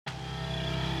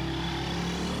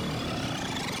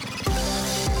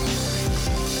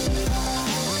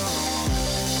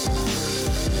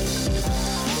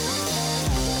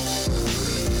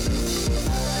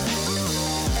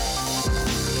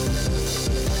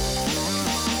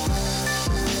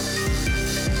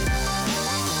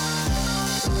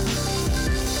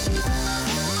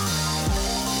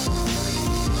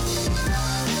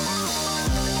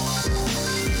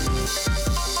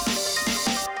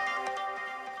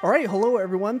All right, hello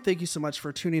everyone. Thank you so much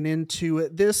for tuning in to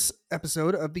this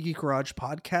episode of the Geek Garage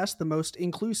podcast, the most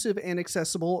inclusive and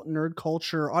accessible nerd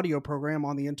culture audio program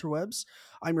on the interwebs.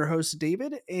 I'm your host,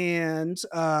 David, and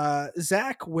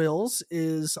Zach Wills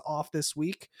is off this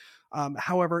week.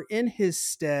 However, in his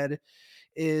stead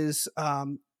is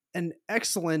an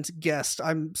excellent guest.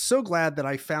 I'm so glad that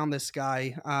I found this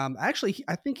guy. Actually,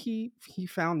 I think he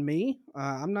found me.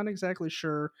 I'm not exactly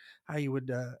sure how you I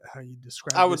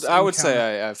describe would this I would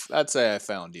encounter. say I'd say I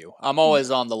found you. I'm Y-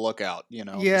 always on the lookout,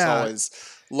 just Yeah, always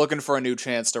looking for a new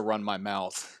chance to run my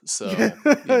mouth. yeah,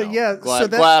 So, yeah. So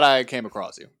glad that glad I came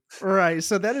across you. right.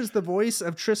 So that is the voice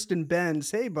of Tristan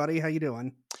Benz. Hey, buddy, how you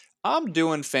doing? I'm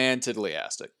doing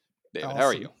fantastic. David, how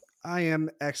are you? Awesome. I am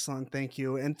excellent, thank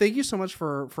you, and thank you so much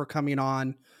for coming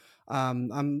on.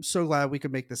 I'm so glad we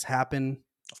could make this happen.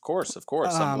 Of course, of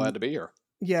course. I'm glad Um, to be here.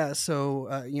 Yeah, so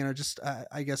just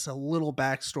I guess a little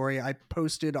backstory. I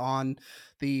posted on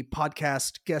the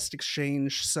podcast guest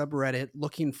exchange subreddit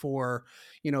looking for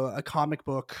a comic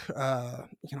book.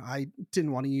 I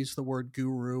didn't want to use the word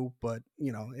guru, but I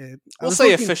We'll was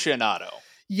say looking. aficionado.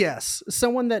 Yes,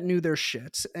 someone that knew their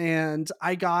shit, and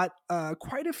I got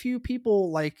quite a few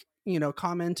people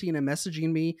commenting and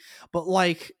messaging me, but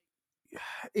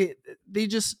it they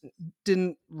just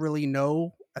didn't really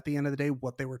know at the end of the day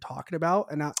what they were talking about,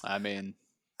 and I mean,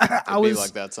 I it'd be like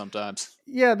was that sometimes.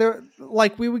 yeah, they're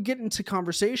like we would get into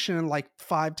conversation and like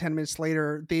 5-10 minutes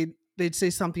later they'd say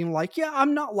something like, yeah,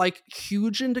 I'm not like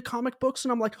huge into comic books,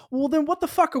 and I'm like, well then what the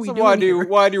fuck are we So why doing do you here?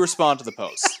 why do you respond to the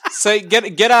posts? Say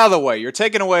get out of the way. You're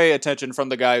taking away attention from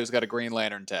the guy who's got a Green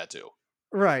Lantern tattoo.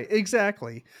 Right,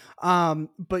 exactly.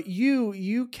 But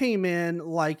you came in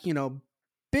like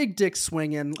big dick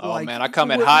swinging, Oh like man, I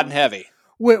come in hot and heavy.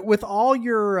 with all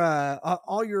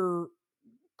your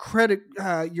credit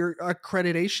your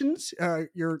accreditations, We'll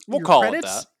your call it that.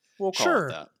 credits. We'll call it Sure.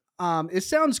 that. It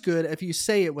sounds good if you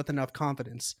say it with enough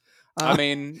confidence. I uh,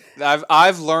 mean,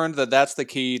 I've learned that that's the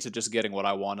key to just getting what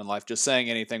I want in life. Just saying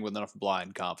anything with enough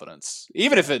blind confidence,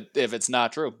 even yeah, if it's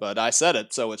not true. But I said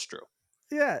it, so it's true.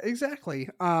 yeah, exactly.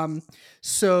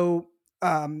 So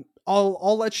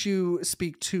I'll let you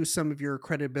speak to some of your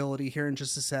credibility here in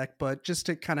just a sec, but just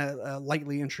to kind of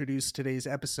lightly introduce today's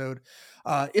episode,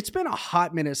 it's been a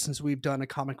hot minute since we've done a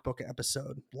comic book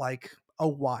episode, like a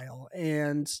while,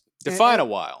 Define a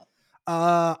while.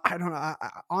 I don't know.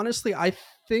 Honestly, I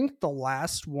think the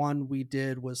last one we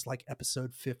did was like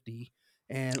episode 50,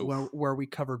 and Oof, where we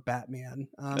covered Batman.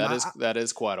 that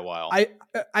is quite a while.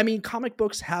 I mean, comic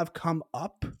books have come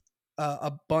up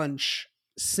a bunch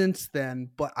since then,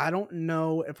 but I don't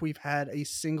know if we've had a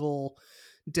single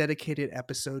dedicated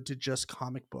episode to just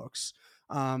comic books.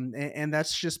 And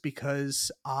that's just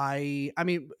because I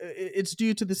mean, it's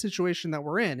due to the situation that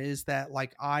we're in. Is that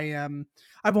like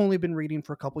I've only been reading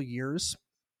for a couple years,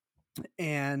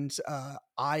 and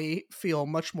I feel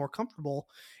much more comfortable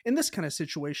in this kind of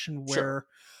situation Sure. where,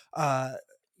 uh,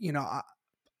 you know,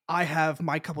 I have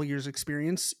my couple years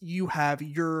experience. You have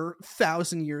your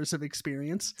 1,000 years of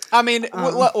experience. I mean,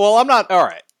 Um, well, I'm not. All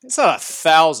right, it's not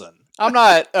 1,000. I'm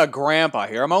not a grandpa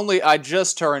here. I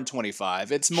just turned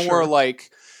 25. It's more sure.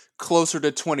 like closer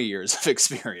to 20 years of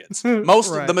experience. The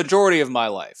Right. majority of my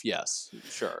life. Yes,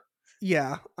 sure.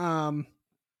 Yeah.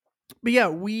 But yeah,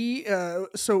 we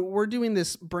so we're doing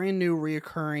this brand new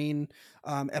reoccurring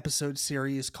episode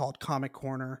series called Comic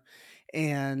Corner,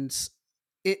 and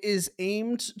it is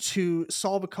aimed to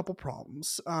solve a couple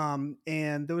problems.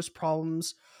 And those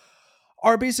problems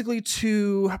are basically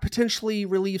to potentially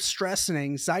relieve stress and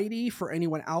anxiety for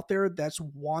anyone out there that's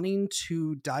wanting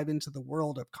to dive into the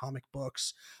world of comic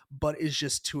books but is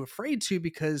just too afraid to,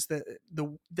 because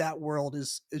that world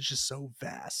is just so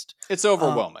vast. It's um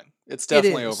overwhelming. It's it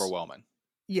definitely is. overwhelming.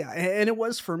 Yeah, and it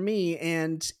was for me,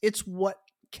 and it's what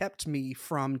kept me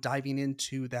from diving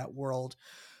into that world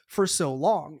for so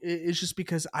long. It's just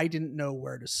because I didn't know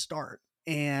where to start.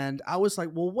 And I was like,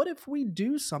 well, what if we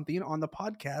do something on the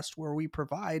podcast where we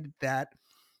provide that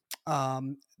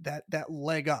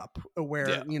leg up, Yeah.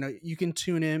 where you can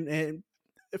tune in, and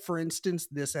for instance,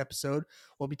 this episode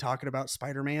we'll be talking about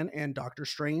Spider-Man and Doctor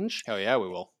Strange, Hell yeah, we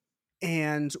will.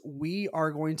 and we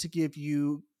are going to give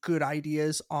you good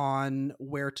ideas on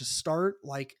where to start.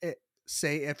 Like,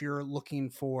 say if you're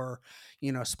looking for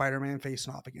Spider-Man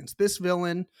facing off against this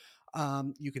villain,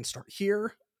 you can start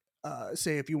here.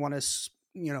 Say if you want to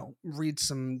read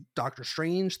some Doctor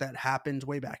Strange that happened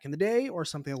way back in the day, or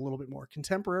something a little bit more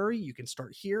contemporary, you can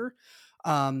start here.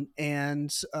 And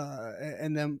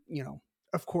then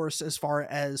of course, as far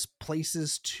as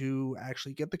places to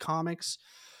actually get the comics,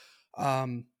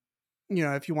 um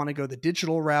if you want to go the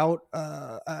digital route,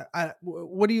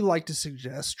 what do you like to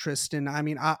suggest, Tristan? I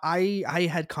mean, I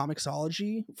had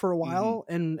Comixology for a Hmm. while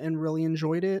and really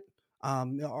enjoyed it.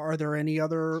 Are there any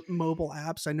other mobile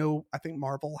apps? I think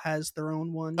Marvel has their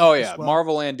own one Oh as yeah, well.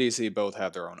 Marvel and DC both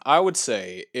have their own. I would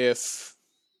say if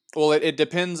well, it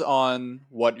depends on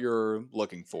what you're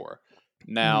looking for.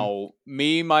 Mm, Now,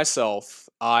 me myself,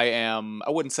 I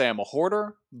wouldn't say I'm a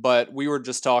hoarder, but we were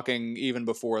just talking even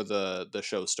before the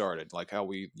show started, like how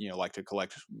we like to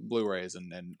collect Blu-rays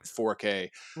and 4K.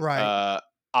 right. Uh,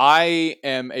 I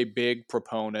am a big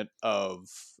proponent of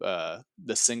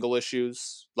the single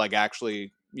issues, like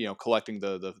actually collecting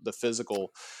the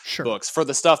physical Sure. books for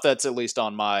the stuff that's at least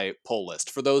on my pull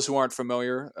list. For those who aren't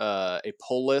familiar, a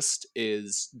pull list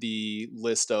is the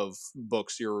list of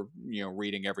books you're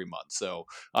reading every month. So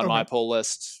on my Okay. pull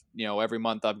list, every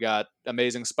month I've got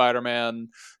Amazing Spider-Man,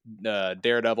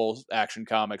 Daredevil, Action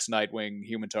Comics, Nightwing,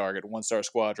 Human Target, One Star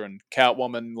Squadron,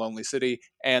 Catwoman, Lonely City,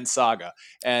 and Saga.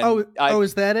 And I Oh,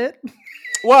 is that it?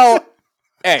 well,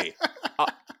 hey.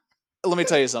 Let me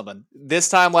tell you something. This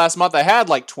time last month, I had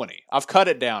like 20. I've cut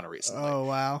it down recently. Oh,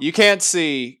 wow. You can't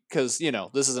see because,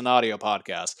 this is an audio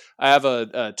podcast. I have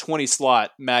a 20 slot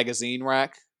magazine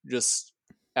rack just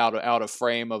out of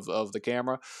frame of the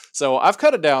camera. So I've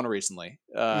cut it down recently,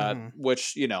 Hmm.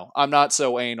 which, I'm not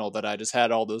so anal that I just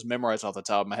had all those memorized off the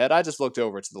top of my head. I just looked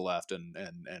over to the left and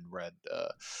read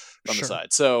from the Sure.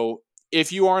 side. So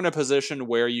if you are in a position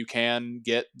where you can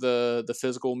get the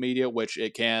physical media, which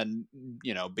it can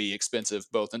be expensive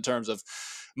both in terms of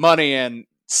money and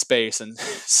space and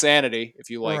sanity, if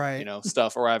you like Right.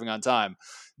 stuff arriving on time,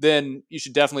 then you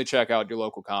should definitely check out your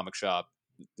local comic shop.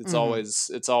 it's Hmm. always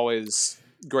it's always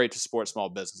great to support small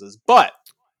businesses. But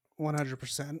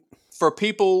 100%. for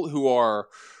people who are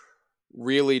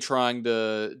really trying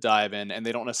to dive in and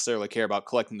they don't necessarily care about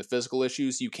collecting the physical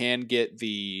issues, you can get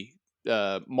the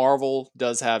Marvel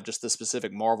does have just the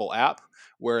specific Marvel app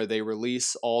where they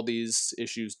release all these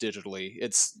issues digitally.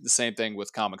 It's the same thing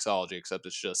with Comixology, except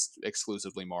it's just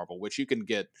exclusively Marvel, which you can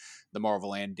get the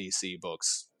Marvel and DC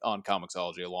books on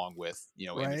Comixology along with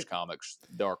Right. Image Comics,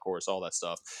 Dark Horse, all that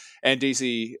stuff. And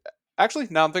DC, actually,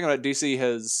 now I'm thinking about it, DC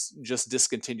has just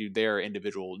discontinued their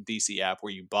individual DC app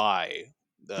where you buy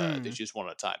the Mm. issues one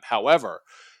at a time. However,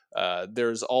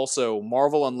 there's also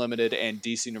Marvel Unlimited and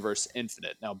DC Universe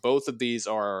Infinite. Now, both of these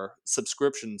are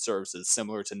subscription services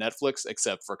similar to Netflix,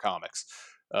 except for comics.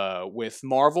 With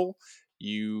Marvel,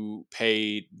 you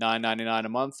pay $9.99 a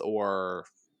month, or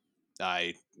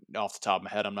I, off the top of my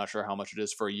head, I'm not sure how much it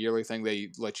is for a yearly thing. They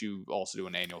let you also do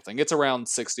an annual thing. It's around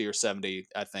 60 or 70,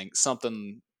 I think,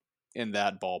 something in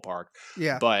that ballpark.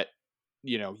 Yeah. But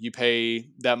you pay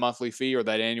that monthly fee or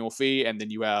that annual fee, and then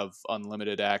you have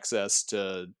unlimited access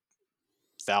to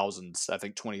thousands. I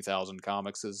think 20,000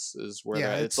 comics is where they're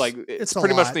Yeah. at. It's like it's It's a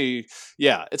pretty much lot. the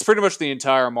yeah, it's pretty much the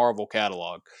entire Marvel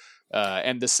catalog.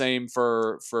 And the same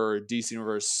for DC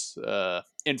Universe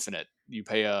Infinite. You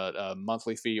pay a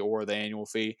monthly fee or the annual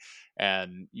fee,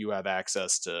 and you have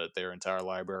access to their entire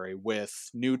library with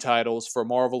new titles for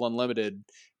Marvel Unlimited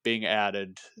being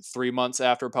added 3 months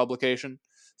after publication.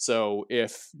 So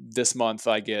if this month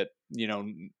I get,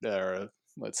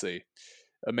 let's see,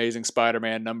 Amazing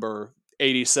Spider-Man number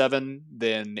 87,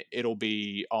 then it'll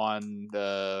be on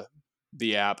the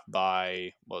app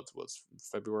by what's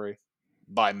February,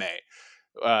 by May.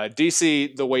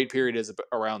 DC, the wait period is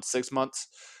around 6 months,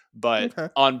 but Okay.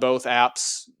 on both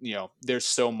apps, there's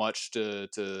so much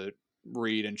to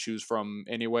read and choose from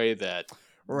anyway that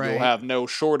you'll Right. have no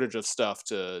shortage of stuff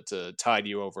to tide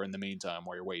you over in the meantime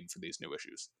while you're waiting for these new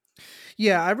issues.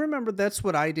 Yeah, I remember that's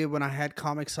what I did when I had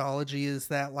Comixology is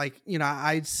that like,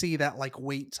 I'd see that like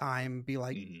wait time be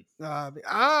like Hmm.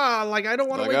 like I don't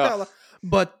want to Like, wait oh, that long.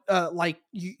 But like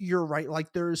you're right,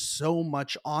 like there's so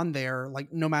much on there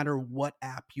like no matter what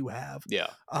app you have, yeah,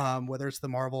 whether it's the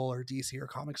Marvel or DC or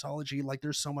Comixology, like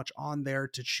there's so much on there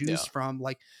to choose yeah. from.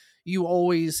 Like you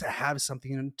always have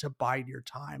something to bide your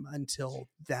time until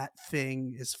that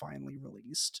thing is finally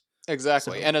released.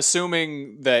 Exactly. So, And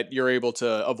assuming that you're able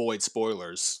to avoid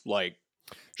spoilers, like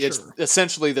it's sure.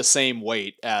 essentially the same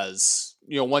weight as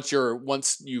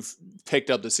once you've picked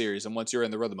up the series and once you're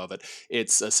in the rhythm of it,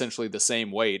 it's essentially the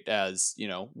same weight as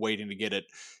waiting to get it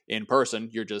in person.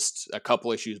 You're just a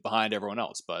couple issues behind everyone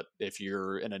else. But if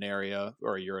you're in an area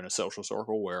or you're in a social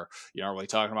circle where you're not really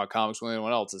talking about comics with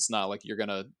anyone else, it's not like you're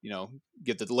gonna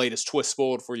get the latest twist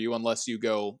spoiled for you unless you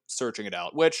go searching it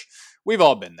out, which we've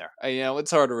all been there.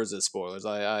 It's hard to resist spoilers.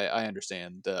 I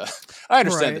understand. I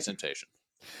understand the Right. temptation.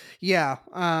 Yeah.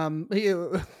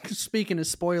 Speaking of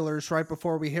spoilers, right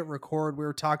before we hit record, we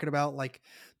were talking about like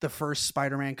the first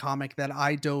Spider-Man comic that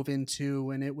I dove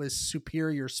into, and it was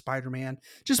Superior Spider-Man,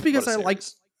 just What because a I like,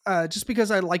 series. just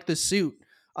because I like the suit.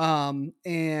 And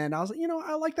I was like,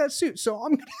 I like that suit, so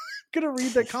I'm gonna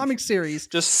read the comic series.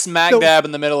 Just smack The dab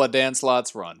in the middle of Dan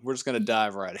Slott's run. We're just gonna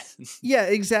dive right in. Yeah,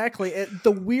 exactly.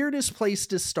 The weirdest place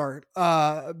to start,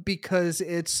 because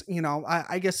it's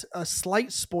I guess a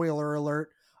slight spoiler alert.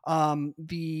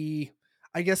 The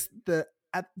I guess the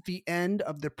at the end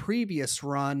of the previous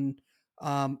run,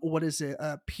 what is it?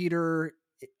 Peter,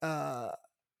 uh,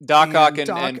 Doc Ock and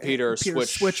and Peter Peter switch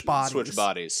switch bodies.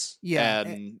 bodies, Yeah,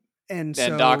 and and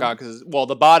Doc so Ock is, well,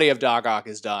 the body of Doc Ock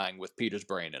is dying with Peter's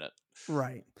brain in it.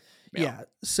 right. Yeah, Yeah.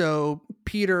 So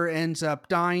Peter ends up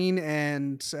dying,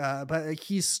 and but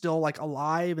he's still like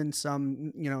alive in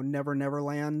some Never Never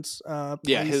Land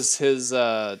yeah. place.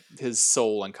 His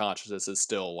soul and consciousness is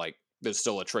still like, there's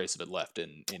still a trace of it left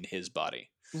in his body.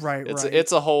 Right. It's Right.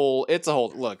 it's a whole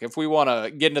look. If we want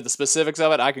to get into the specifics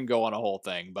of it, I can go on a whole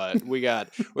thing. But we got,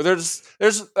 well, there's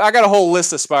I got a whole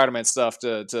list of Spider-Man stuff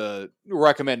to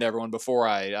recommend to everyone before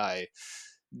I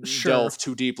Sure. delve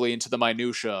too deeply into the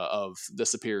minutia of the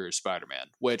Superior Spider-Man,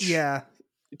 which, Yeah.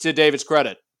 to David's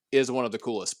credit, is one of the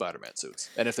coolest Spider-Man suits.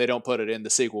 And if they don't put it in the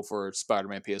sequel for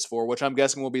Spider-Man PS4, which I'm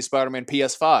guessing will be Spider-Man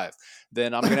PS5,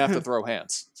 then I'm gonna have to throw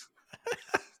hands.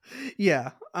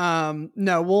 Yeah.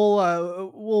 No,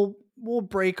 we'll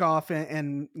break off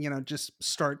and just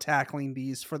start tackling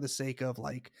these for the sake of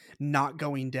like not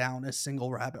going down a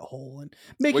single rabbit hole and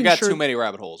We making got too sure. many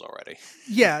rabbit holes already.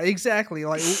 Yeah, exactly.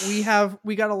 Like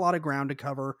we got a lot of ground to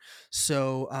cover.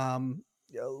 So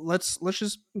yeah, let's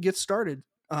just get started.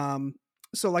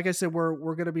 So like I said, we're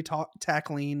going to be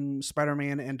tackling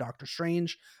Spider-Man and Doctor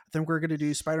Strange. I think we're going to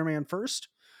do Spider-Man first.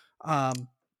 Um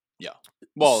Yeah.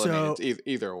 Well, I mean, it's so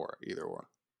either or, either or.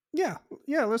 yeah,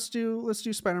 yeah, let's do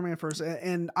Spider-Man first.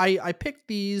 And I picked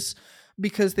these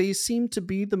because they seem to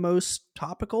be the most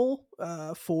topical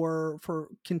for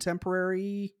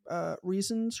contemporary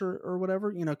reasons or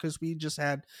whatever, because we just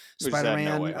had We just had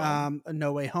No Way Spider-Man Home.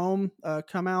 No Way Home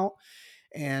come out,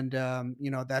 and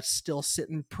that's still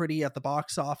sitting pretty at the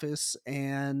box office.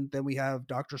 And then we have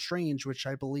Doctor Strange, which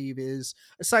I believe is,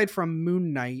 aside from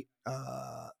Moon Knight,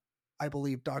 I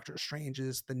believe Doctor Strange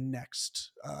is the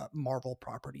next Marvel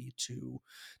property to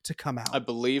come I out.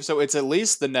 believe so. It's at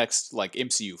least the next like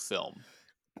MCU film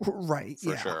Right. for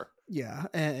Yeah. sure. Yeah.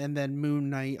 And then Moon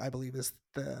Knight, I believe, is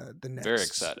the Very next.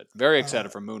 excited. Very Uh,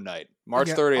 excited for Moon Knight. March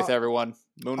yeah. 30th, everyone.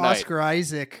 Moon Knight. Oscar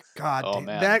Isaac. God Oh damn,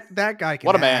 man. that guy can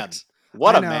What a man. act.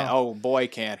 What I a man. know. Oh boy,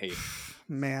 can't he.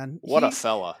 Man, What a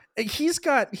fella. he's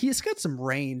got some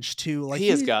range too. Like He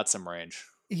has got some range.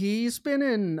 he's been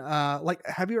in like,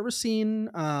 have you ever seen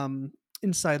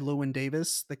Inside Llewyn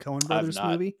Davis, the Coen I've brothers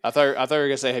not. movie? I thought you were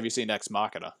gonna say, have you seen Ex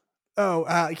Machina?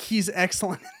 Oh, he's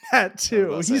excellent in that I was too.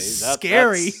 about to He's say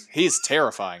scary. he's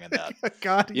terrifying in that.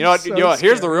 God, You know he's what? You so know what?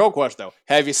 Here's the scary. real question though.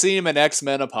 Have you seen him in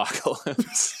X-Men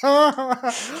Apocalypse?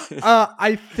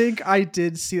 I think I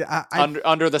did see that.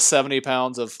 Under the 70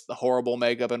 pounds of horrible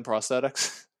makeup and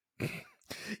prosthetics.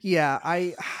 Yeah,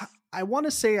 I want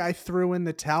to say I threw in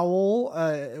the towel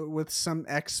with some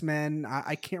X-Men.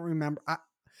 I can't remember. I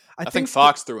I think think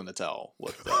Fox threw in the towel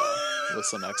with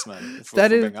some X-Men. If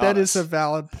that we're is being that is a honest,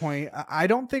 valid point. I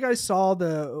don't think I saw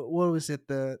what was it,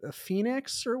 the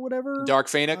Phoenix or whatever. Dark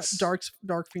Phoenix. Dark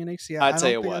Phoenix. Yeah, I I tell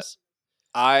don't you think what,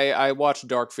 I watched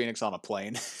Dark Phoenix on a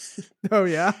plane, Oh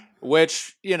yeah.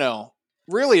 which,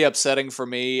 really upsetting for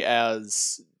me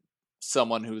as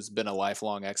someone who's been a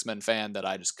lifelong X-Men fan, that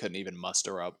I just couldn't even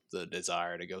muster up the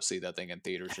desire to go see that thing in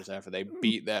theaters just after they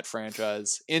beat that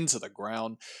franchise into the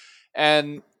ground.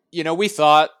 And we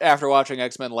thought after watching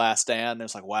X-Men Last Stand,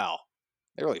 it's like, wow,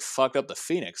 they really fucked up the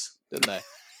Phoenix, didn't they?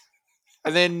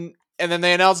 And then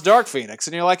they announced Dark Phoenix,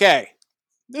 and you're like, hey,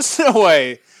 there's no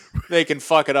way they can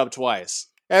fuck it up twice.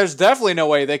 There's definitely no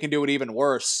way they can do it even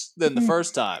worse than the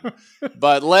first time.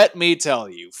 But let me tell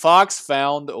you, Fox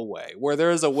found a way. Where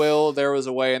there is a will, there was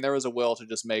a way, and there was a will to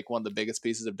just make one of the biggest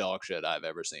pieces of dog shit I've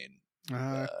ever seen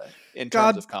Uh, in terms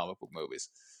God of comic book movies.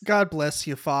 God bless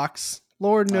you, Fox.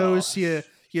 Lord Oh, knows you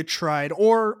tried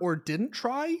or didn't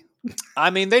try.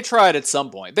 I mean, they tried at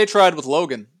some point. They tried with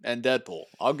Logan and Deadpool.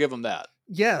 I'll give them that.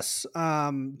 Yes, They tried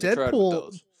with Deadpool.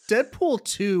 those. Deadpool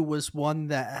 2 was one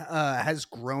that has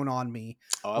grown on me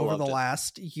Oh, I over the loved it.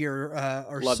 last year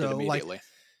or Loved it so. Like, immediately.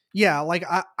 yeah, like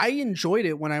I enjoyed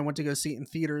it when I went to go see it in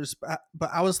theaters, but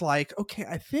I was like, okay,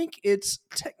 I think it's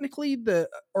technically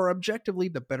or objectively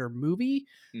the better movie,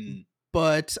 Mm.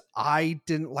 but I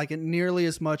didn't like it nearly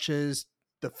as much as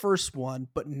the first one,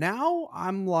 but now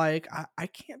I'm like, I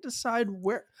can't decide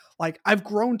where. Like, I've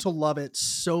grown to love it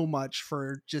so much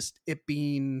for just it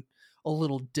being a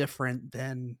little different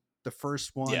than the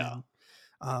first one, Yeah.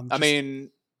 and I just mean,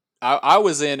 I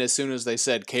was in as soon as they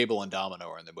said Cable and Domino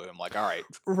are in the movie. I'm like, all right,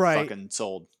 right, fucking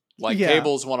sold. Like, yeah,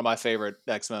 Cable's one of my favorite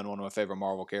X-Men, one of my favorite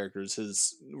Marvel characters.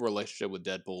 His relationship with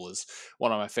Deadpool is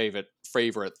one of my favorite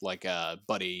like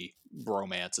buddy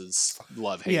romances,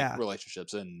 love hate yeah.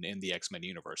 relationships in the X-Men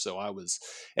universe. So I was,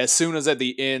 as soon as at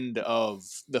the end of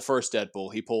the first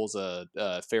Deadpool, he pulls a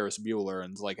Ferris Bueller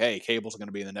and's like, hey, Cable's going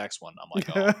to be in the next one. I'm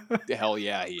like, oh, hell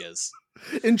yeah, he is.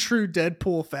 In true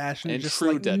Deadpool fashion, In just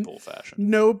true like Deadpool fashion.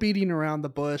 no beating around the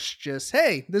bush. Just,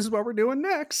 hey, this is what we're doing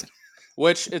next.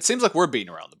 Which it seems like we're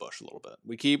beating around the bush a little bit.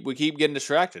 We keep getting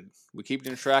distracted. We keep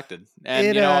getting distracted,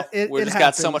 and we It just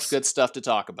got so much happens. good stuff to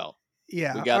talk about. We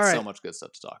Yeah. All got so right. much good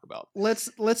stuff to talk about.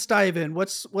 Let's dive in.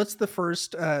 What's the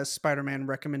first Spider-Man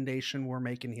recommendation we're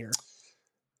making here?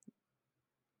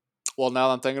 Well, now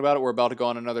that I'm thinking about it, we're about to go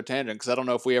on another tangent because I don't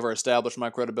know if we ever established my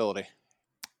credibility.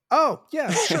 Oh,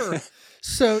 yeah, sure.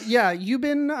 So, yeah, you've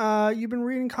been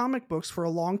reading comic books for a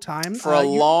long time. For a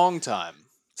long time.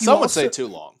 Some would say too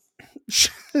long.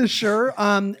 Sure.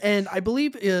 And I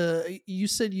believe you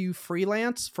said you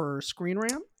freelance for Screen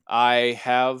Rant. I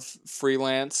have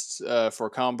freelanced for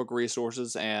Comic Book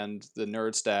Resources and the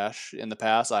Nerd Stash in the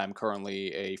past. I am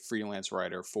currently a freelance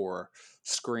writer for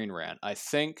Screen Rant. I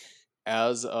think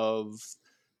as of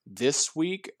this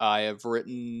week, I have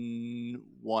written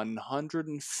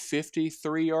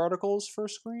 153 articles for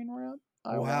Screen Rant.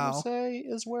 I want to say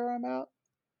is where I'm at.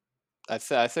 I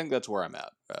think that's where I'm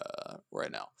at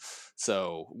right now.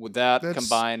 So with that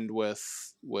combined with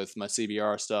my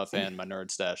CBR stuff and my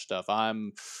Nerd Stash stuff,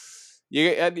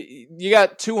 you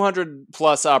got 200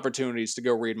 plus opportunities to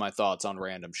go read my thoughts on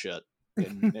random shit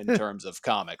in terms of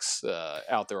comics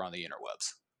out there on the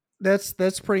interwebs.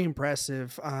 That's pretty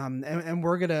impressive. And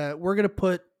we're gonna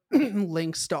put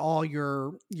links to all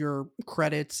your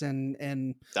credits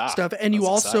and stuff. And you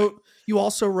also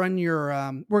run your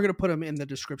we're gonna put them in the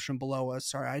description below us.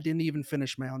 Sorry, I didn't even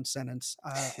finish my own sentence.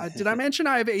 Did I mention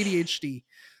I have ADHD?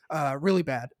 Really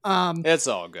bad. It's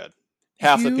all good.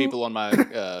 Half the people on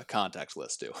my contacts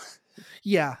list do.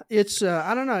 Yeah, it's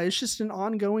I don't know. It's just an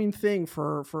ongoing thing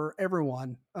for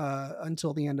everyone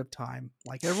until the end of time.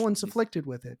 Like, everyone's afflicted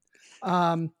with it.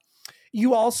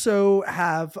 You also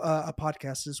have a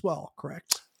podcast as well,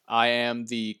 correct? I am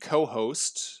the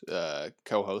co-host I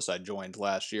joined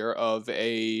last year of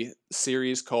a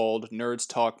series called Nerds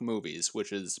Talk Movies,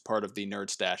 which is part of the Nerd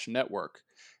Stash Network.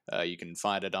 You can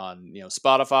find it on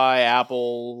Spotify,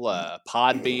 Apple,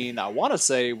 Podbean. I want to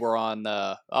say we're on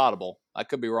Audible. I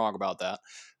could be wrong about that.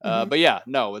 But yeah,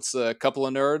 no, it's a couple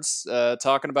of nerds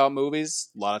talking about movies.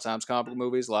 A lot of times comic book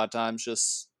movies. A lot of times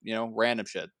just random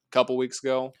shit. A couple weeks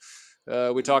ago,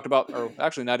 we talked about, or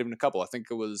actually not even a couple. I think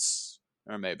it was,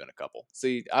 or it may have been a couple.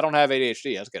 See, I don't have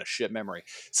ADHD. I just got a shit memory.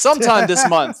 Sometime this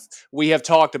month, we have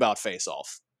talked about Face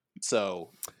Off.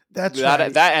 So that's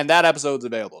right. That episode's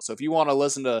available. So if you want to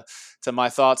listen to my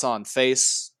thoughts on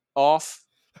Face Off,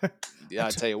 yeah, I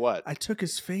tell you what, I took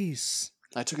his face.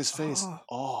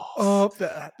 Oh,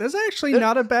 that's actually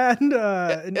not a bad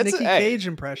Nicky Cage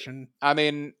impression. I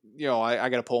mean, I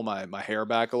got to pull my hair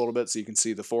back a little bit so you can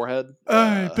see the forehead.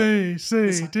 A, B,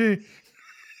 C, D.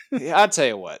 Yeah, I tell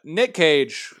you what, Nick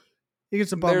Cage, he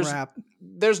gets a bum rap.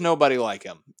 There's nobody like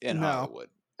him in Hollywood.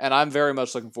 And I'm very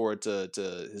much looking forward to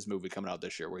his movie coming out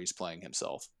this year where he's playing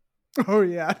himself. Oh,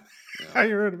 yeah. I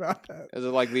heard about that. Is it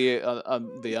like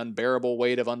the unbearable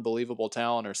weight of unbelievable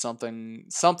talent or something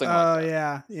like that? Oh,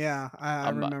 yeah. Yeah. I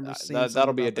remember seeing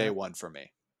that'll be a day one for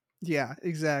me. Yeah,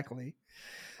 exactly.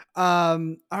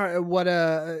 All right. What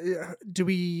do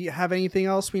we have anything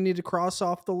else we need to cross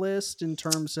off the list in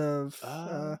terms of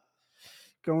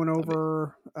going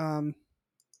over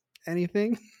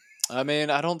anything? I mean,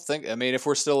 I don't think. I mean, if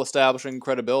we're still establishing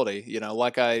credibility,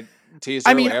 like I teased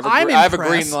earlier, I have a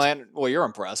Green Lantern. Well, you're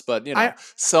impressed, but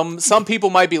some people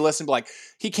might be listening, like,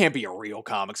 he can't be a real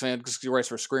comics fan because he writes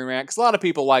for Screen Rant. Because a lot of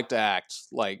people like to act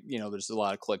like there's a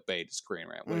lot of clickbait to Screen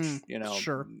Rant, which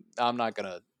sure. I'm not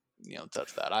gonna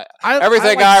touch that.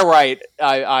 Everything I write,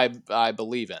 I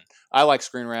believe in. I like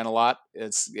Screen Rant a lot.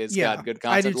 It's got good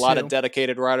content. A lot of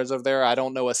dedicated writers over there. I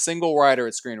don't know a single writer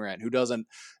at Screen Rant who doesn't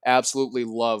absolutely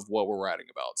love what we're writing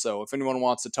about. So if anyone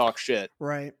wants to talk shit,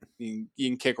 right, you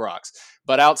can kick rocks.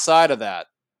 But outside of that,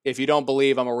 if you don't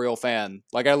believe I'm a real fan,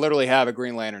 like, I literally have a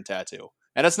Green Lantern tattoo.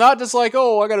 And it's not just like,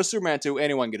 oh, I got a Superman tattoo.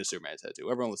 Anyone get a Superman tattoo.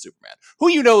 Everyone with Superman. Who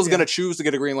is going to choose to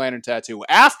get a Green Lantern tattoo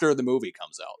after the movie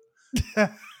comes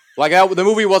out? Like the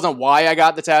movie wasn't why I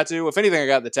got the tattoo. If anything, I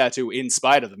got the tattoo in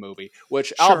spite of the movie.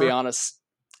 Which I'll be Sure. honest,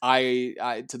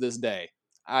 I to this day,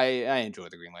 I enjoy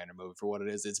the Green Lantern movie for what it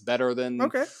is. It's better than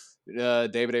Okay.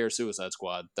 David Ayer Suicide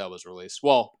Squad that was released.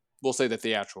 Well, we'll say the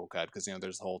theatrical cut because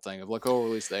there's the whole thing of like, oh,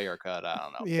 release the Ayer cut. I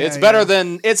don't know. Yeah, It's better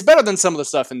than some of the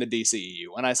stuff in the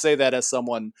DCEU, and I say that as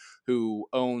someone who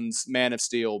owns Man of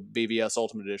Steel, BVS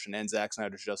Ultimate Edition, and Zack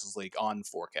Snyder's Justice League on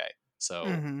 4K.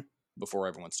 So before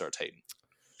everyone starts hating.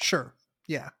 Sure.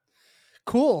 Yeah.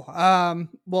 Cool.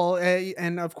 Well,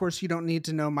 and of course, you don't need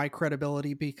to know my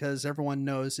credibility because everyone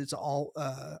knows it's all,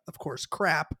 of course,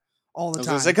 crap all the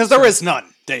time. Because there is none,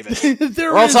 David.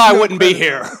 There or else I wouldn't be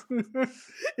here.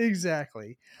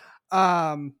 Exactly.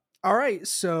 All right.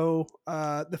 So,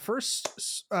 the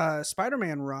first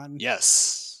Spider-Man run.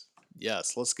 Yes.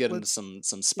 Let's get into some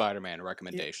Spider-Man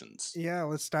recommendations. Yeah.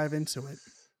 Let's dive into it.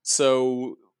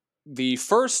 So, the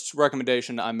first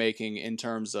recommendation I'm making in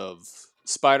terms of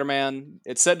Spider-Man,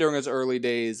 it's set during his early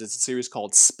days. It's a series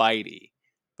called Spidey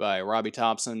by Robbie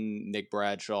Thompson, Nick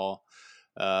Bradshaw,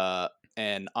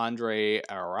 and Andre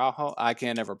Araujo. I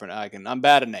can't ever pronounce. I'm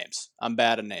bad at names.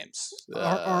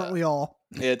 Aren't we all?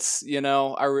 It's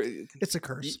it's a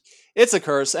curse. It's a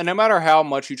curse, and no matter how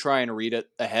much you try and read it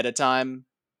ahead of time,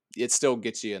 it still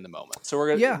gets you in the moment. So we're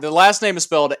gonna. Yeah. The last name is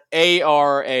spelled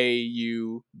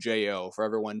Araujo for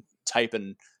everyone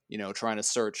typing, trying to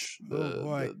search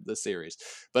the series.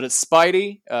 But it's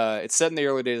Spidey. It's set in the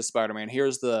early days of Spider-Man.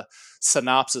 Here's the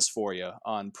synopsis for you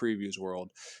on Previews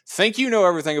World. Think you know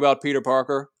everything about Peter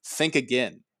Parker? Think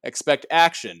again. Expect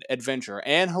action, adventure,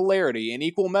 and hilarity in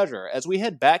equal measure as we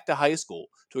head back to high school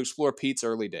to explore Pete's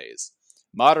early days.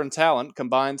 Modern talent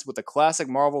combines with a classic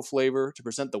Marvel flavor to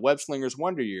present the web-slinger's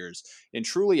wonder years in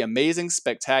truly amazing,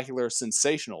 spectacular,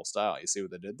 sensational style. You see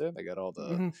what they did there? They got all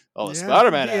the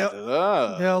Spider-Man actors.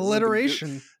 The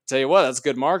alliteration. Tell you what, that's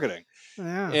good marketing.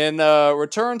 Yeah. In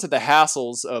return to the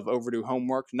hassles of overdue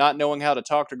homework, not knowing how to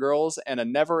talk to girls, and a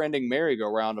never-ending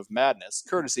merry-go-round of madness,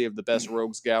 courtesy of the best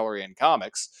rogues gallery in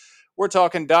comics, we're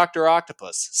talking Dr.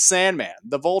 Octopus, Sandman,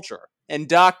 the Vulture, and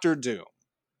Dr. Doom.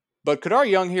 But could our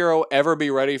young hero ever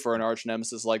be ready for an arch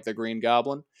nemesis like the Green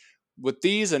Goblin? With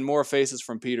these and more faces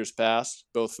from Peter's past,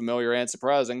 both familiar and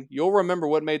surprising, you'll remember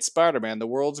what made Spider-Man the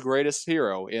world's greatest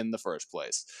hero in the first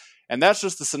place. And that's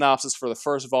just the synopsis for the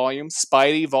first volume,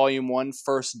 Spidey Volume 1,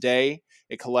 First Day.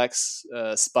 It collects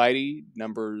Spidey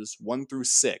numbers 1 through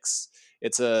 6.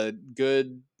 It's a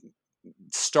good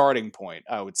starting point,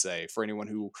 I would say, for anyone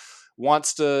who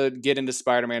wants to get into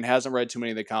Spider-Man, hasn't read too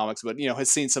many of the comics, but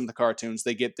has seen some of the cartoons.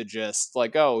 They get the gist.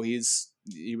 Like, oh, he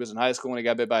was in high school when he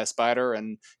got bit by a spider,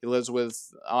 and he lives with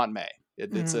Aunt May.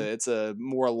 It's a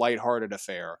more lighthearted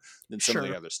affair than some of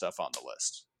the other stuff on the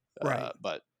list. Right.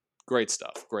 But great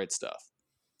stuff.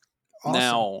 Awesome.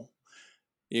 Now,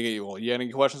 you got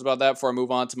any questions about that before I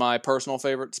move on to my personal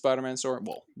favorite Spider-Man story?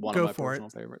 Well, one of my personal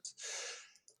favorites.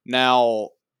 Now,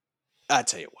 I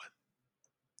tell you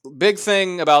what. Big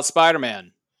thing about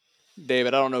Spider-Man,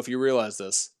 David, I don't know if you realize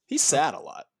this. He's sad a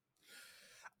lot.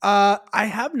 I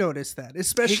have noticed that,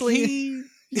 especially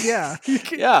yeah.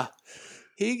 Yeah.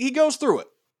 He goes through it.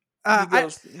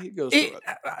 He goes through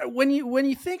it. When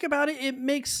you think about it, it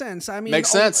makes sense. I mean,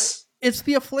 makes sense. It's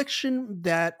the affliction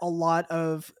that a lot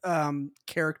of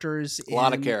characters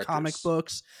in comic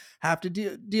books have to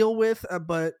deal with,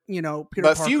 but Peter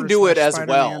but Parker, few do it as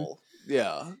Spider-Man, well.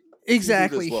 Yeah.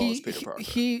 Exactly.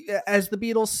 He, as the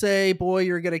Beatles say, boy,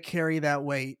 you're going to carry that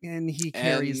weight, and he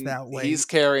carries that weight. He's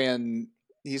carrying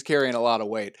a lot of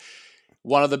weight.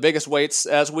 One of the biggest weights,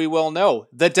 as we well know,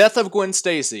 the death of Gwen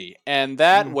Stacy, and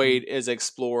that weight is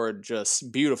explored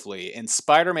just beautifully in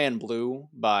Spider-Man Blue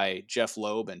by Jeff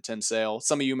Loeb and Tim Sale.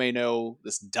 Some of you may know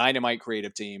this dynamite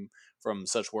creative team from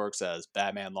such works as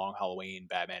Batman Long Halloween,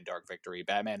 Batman Dark Victory,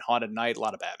 Batman Haunted Night, a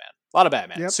lot of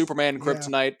Batman. Yep. Superman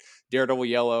Kryptonite, Daredevil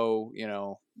Yellow,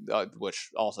 which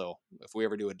also, if we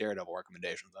ever do a Daredevil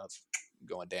recommendation, that's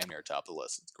going damn near top of the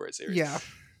list. It's a great series. Yeah.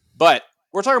 But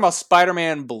we're talking about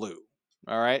Spider-Man Blue.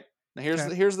 All right. Now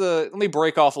let me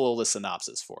break off a little of the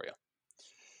synopsis for you.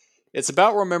 It's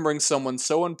about remembering someone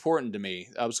so important to me,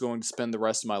 I was going to spend the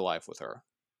rest of my life with her.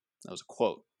 That was a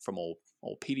quote from old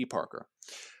Petey Parker.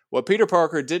 What Peter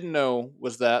Parker didn't know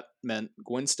was that meant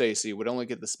Gwen Stacy would only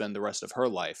get to spend the rest of her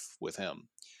life with him.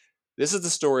 This is the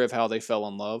story of how they fell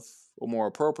in love, or more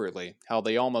appropriately, how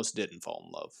they almost didn't fall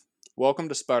in love. Welcome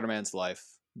to Spider-Man's life.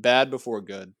 Bad before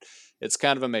good. It's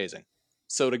kind of amazing.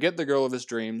 So to get the girl of his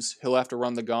dreams, he'll have to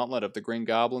run the gauntlet of the Green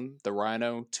Goblin, the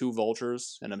Rhino, 2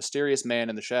 Vultures, and a mysterious man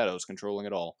in the shadows controlling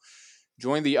it all.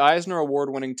 Join the Eisner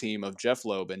Award-winning team of Jeff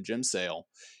Loeb and Jim Sale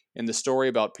in the story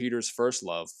about Peter's first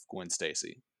love, Gwen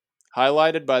Stacy.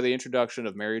 highlighted by the introduction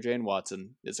of Mary Jane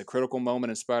Watson. It's a critical moment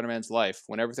in Spider-Man's life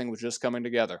when everything was just coming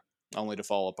together, only to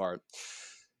fall apart.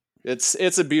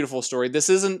 It's a beautiful story. This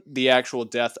isn't the actual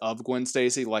death of Gwen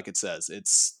Stacy, like it says.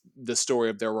 It's the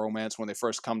story of their romance when they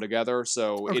first come together.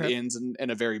 So it Okay. ends in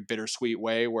a very bittersweet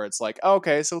way where it's like,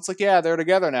 okay, so it's like, yeah, they're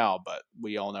together now, but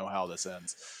we all know how this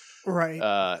ends.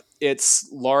 Right. It's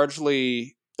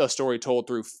largely a story told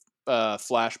through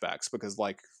flashbacks because,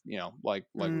 like we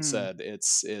Mm. said,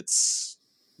 it's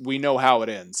we know how it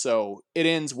ends. So it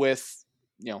ends with,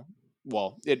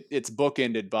 it's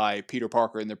bookended by Peter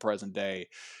Parker in the present day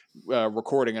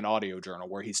recording an audio journal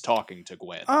where he's talking to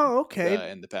Gwen Oh,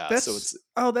 okay. in the past.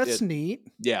 So That's it neat.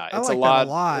 yeah, I it's a like that a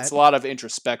lot. It's lot. a lot of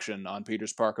introspection on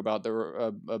Peter's part about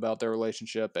their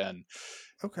relationship, and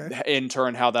Okay. in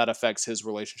turn how that affects his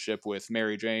relationship with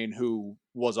Mary Jane, who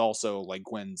was also like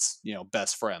Gwen's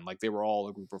best friend. Like they were all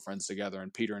a group of friends together,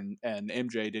 and Peter and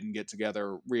MJ didn't get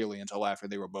together really until after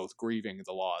they were both grieving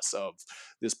the loss of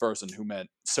this person who meant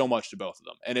so much to both of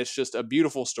them. And it's just a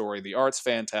beautiful story. The art's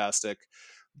fantastic.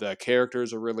 The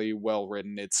characters are really well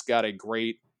written. It's got a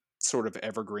great sort of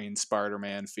evergreen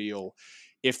Spider-Man feel.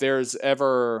 If there's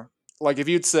ever, like, if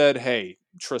you'd said, hey,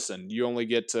 Tristan, you only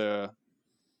get to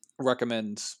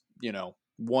recommend,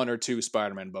 one or two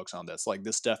Spider-Man books on this, like,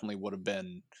 this definitely would have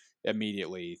been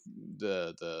immediately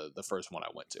the first one I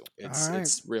went to. All right.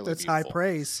 It's really That's high beautiful.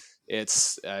 praise.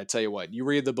 It's, I tell you what, you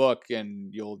read the book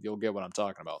and you'll get what I'm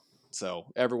talking about. So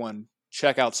everyone,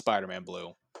 check out Spider-Man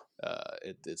Blue.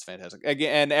 It's fantastic.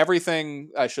 Again, and everything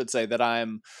I should say that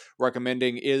I'm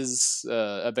recommending is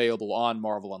available on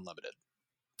Marvel Unlimited,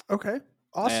 Okay.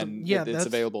 Awesome. and Yeah, it's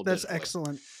available that's digitally.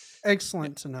 excellent. Yeah.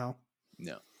 Excellent to know.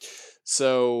 Yeah.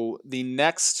 So the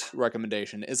next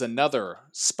recommendation is another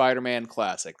Spider-Man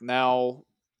classic. Now,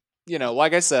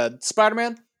 like I said,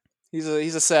 Spider-Man, he's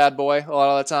a sad boy a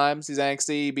lot of the times. He's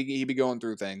angsty. He be going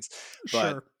through things,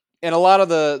 but Sure. in a lot of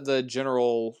the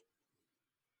general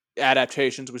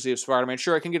adaptations we see of Spider-Man,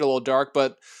 sure, it can get a little dark,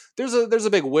 but there's a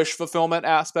big wish fulfillment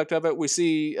aspect of it. We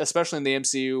see, especially in the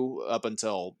MCU, up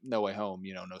until No Way Home.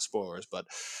 No spoilers, but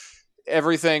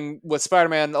everything with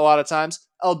Spider-Man a lot of times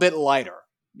a bit lighter.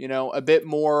 A bit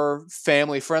more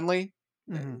family friendly.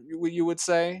 Hmm. You would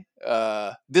say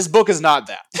this book is not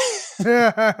that.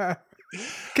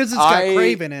 Because it's got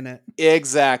Craven in it.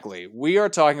 Exactly. We are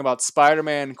talking about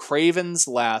Spider-Man: Kraven's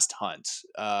Last Hunt,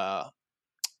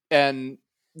 and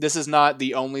this is not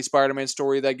the only Spider-Man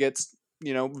story that gets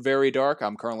very dark.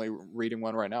 I'm currently reading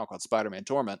one right now called Spider-Man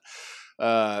Torment.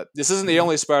 This isn't the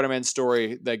only Spider-Man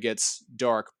story that gets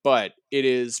dark, but it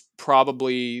is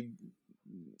probably,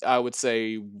 I would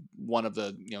say, one of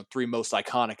the three most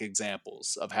iconic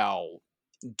examples of how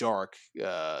dark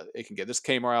it can get. This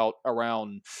came out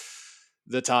around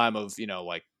the time of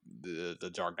like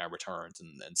the Dark Knight Returns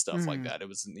and stuff like Mm. that. It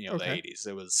was the Okay. 80s.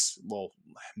 It was, well,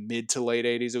 mid to late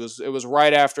 80s. It was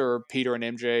right after Peter and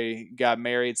MJ got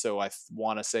married, so I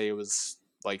want to say it was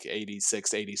like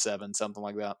 86, 87, something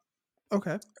like that.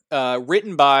 Okay.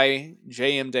 Written by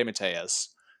J.M. DeMatteis,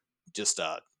 just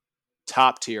a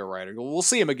top tier writer. We'll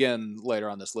see him again later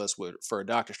on this list for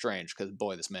Doctor Strange, because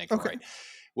boy, this man can Okay. write.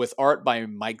 With art by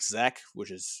Mike Zeck, which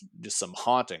is just some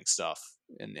haunting stuff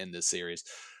in this series.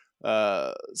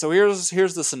 So here's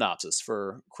the synopsis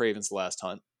for Kraven's Last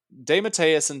Hunt.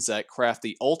 DeMatteis and Zeck craft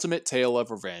the ultimate tale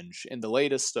of revenge in the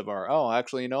latest of our. Oh,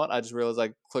 actually, you know what? I just realized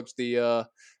I clicked the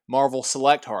Marvel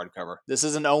Select hardcover. This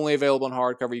isn't only available in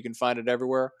hardcover; you can find it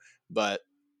everywhere. But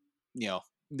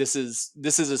this is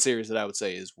a series that I would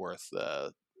say is worth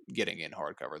getting in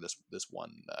hardcover. This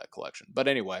one collection. But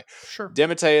anyway, Sure.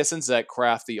 DeMatteis and Zeck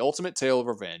craft the ultimate tale of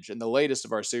revenge in the latest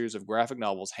of our series of graphic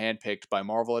novels handpicked by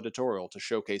Marvel Editorial to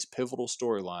showcase pivotal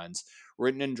storylines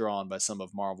written and drawn by some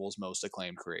of Marvel's most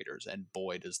acclaimed creators. And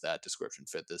boy, does that description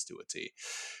fit this to a T.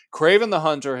 Kraven the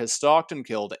Hunter has stalked and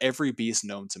killed every beast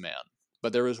known to man.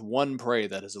 But there is one prey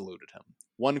that has eluded him,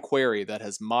 one quarry that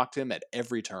has mocked him at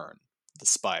every turn: the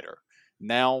spider.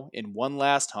 Now, in one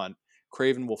last hunt,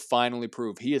 Kraven will finally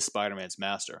prove he is Spider-Man's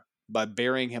master by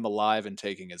burying him alive and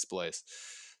taking his place.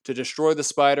 To destroy the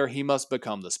spider, he must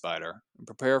become the spider and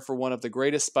prepare for one of the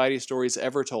greatest Spidey stories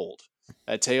ever told.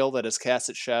 A tale that has cast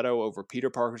its shadow over Peter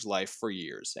Parker's life for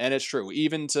years. And it's true,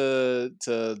 even to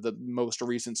the most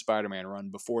recent Spider-Man run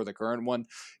before the current one,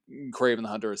 Kraven the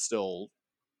Hunter is still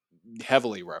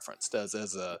heavily referenced as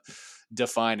a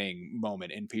defining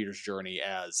moment in Peter's journey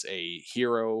as a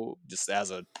hero, just as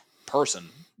a person.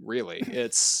 Really,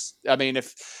 I mean,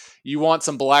 if you want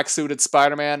some black suited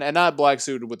Spider-Man, and not black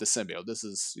suited with the symbiote, this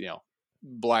is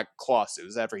black claw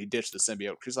suits after he ditched the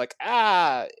symbiote. He's like,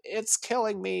 it's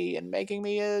killing me and making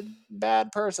me a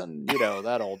bad person.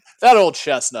 That old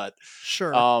chestnut.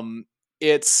 Sure.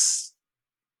 It's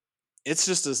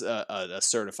just a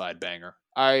certified banger.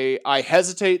 I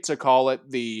hesitate to call it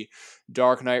the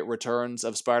Dark Knight Returns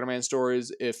of Spider-Man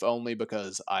stories, if only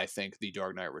because I think the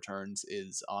Dark Knight Returns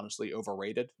is honestly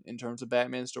overrated in terms of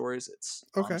Batman stories. It's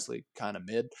Okay. honestly kind of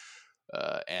mid,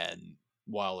 and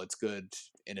while it's good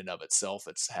in and of itself,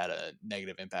 it's had a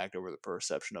negative impact over the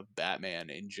perception of Batman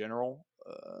in general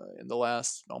in the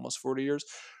last almost 40 years.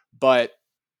 But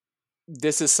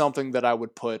this is something that I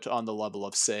would put on the level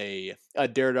of, say, a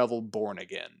Daredevil Born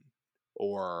Again,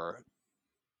 or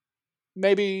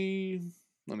maybe,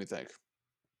 let me think,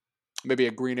 maybe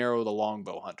a Green Arrow: The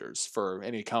Longbow Hunters, for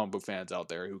any comic book fans out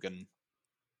there who can,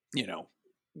 you know,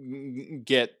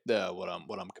 get what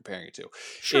I'm comparing it to.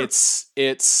 Sure.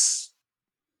 It's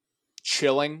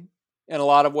chilling in a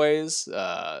lot of ways.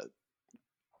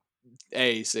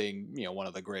 Seeing one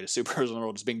of the greatest superheroes in the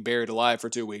world is being buried alive for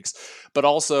 2 weeks, but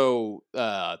also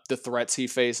the threats he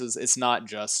faces. It's not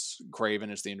just Craven;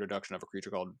 it's the introduction of a creature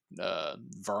called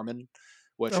Vermin,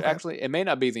 which Okay. actually it may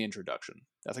not be the introduction.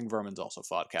 I think Vermin's also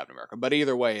fought Captain America, but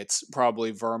either way, it's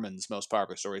probably Vermin's most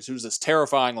popular story. Who's this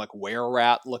terrifying, like,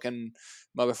 were-rat looking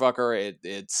motherfucker?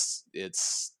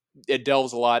 It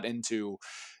delves a lot into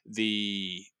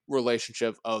the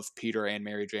relationship of Peter and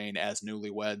Mary Jane as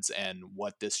newlyweds, and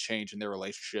what this change in their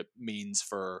relationship means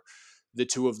for the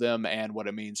two of them, and what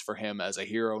it means for him as a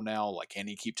hero now. Like, can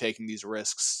he keep taking these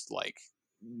risks? Like,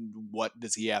 what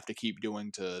does he have to keep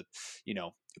doing to,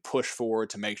 push forward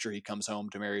to make sure he comes home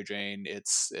to Mary Jane?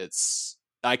 It's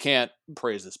I can't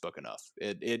praise this book enough.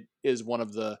 It is one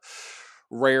of the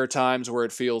rare times where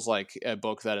it feels like a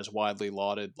book that is widely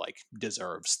lauded, like,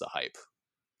 deserves the hype.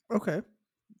 Okay.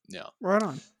 Yeah. Right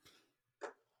on.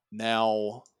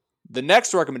 Now, the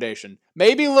next recommendation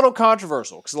may be a little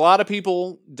controversial because a lot of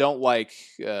people don't like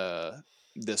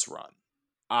this run.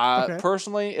 Okay.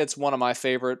 Personally, it's one of my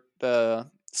favorite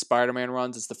Spider-Man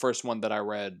runs. It's the first one that I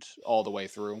read all the way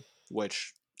through,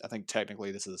 which I think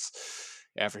technically this is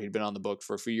after he'd been on the book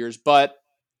for a few years. But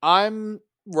I'm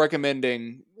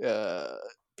recommending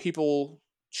people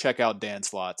check out Dan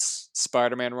Slott's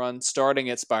Spider-Man run, starting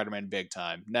at Spider-Man Big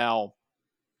Time. Now,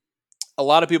 a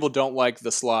lot of people don't like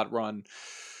the Slott run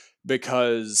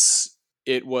because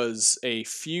it was a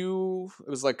few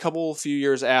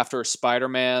years after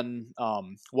Spider-Man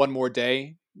One More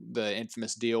Day, the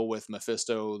infamous deal with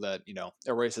Mephisto that,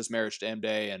 erases marriage to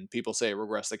MJ, and people say it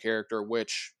regressed the character,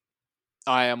 which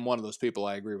I am one of those people.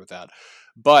 I agree with that.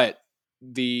 But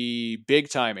the Big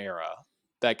Time era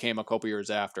that came a couple years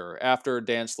after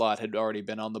Dan Slott had already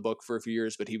been on the book for a few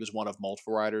years, but he was one of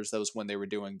multiple writers. That was when they were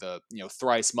doing the,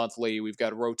 thrice monthly. We've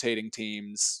got rotating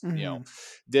teams. Mm-hmm.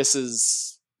 This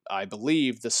is, I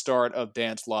believe, the start of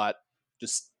Dan Slott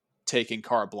just taking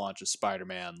carte blanche as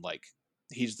Spider-Man. Like,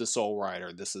 he's the sole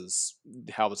writer. This is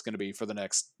how it's going to be for the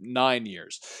next 9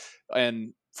 years.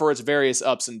 And for its various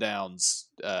ups and downs,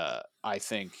 I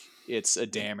think it's a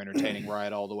damn entertaining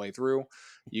ride all the way through.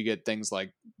 You get things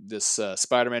like this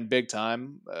Spider-Man Big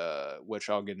Time, which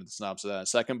I'll get into the synopsis of that in a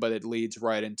second, but it leads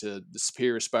right into the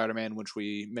Superior Spider-Man, which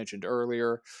we mentioned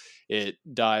earlier. It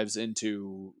dives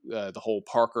into the whole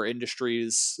Parker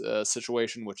Industries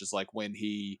situation, which is like when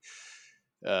he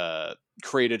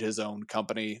created his own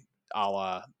company, a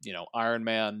la, Iron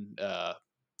Man.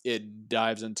 It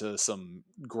dives into some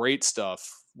great stuff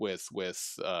with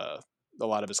a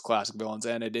lot of his classic villains,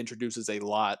 and it introduces a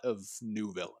lot of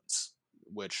new villains,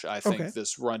 which I think Okay.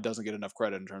 this run doesn't get enough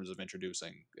credit in terms of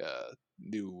introducing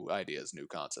new ideas, new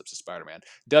concepts of Spider-Man.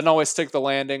 Doesn't always stick the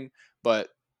landing, but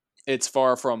it's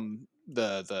far from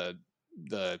the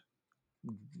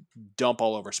dump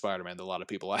all over Spider-Man that a lot of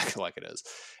people act like it is.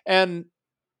 And,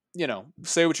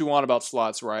 say what you want about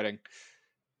Slott's writing,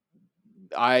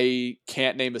 I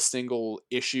can't name a single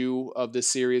issue of this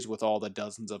series with all the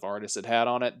dozens of artists it had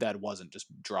on it that wasn't just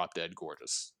drop dead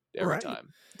gorgeous every Right. time.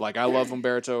 Like, I love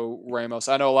Humberto Ramos.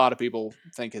 I know a lot of people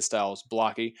think his style is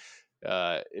blocky.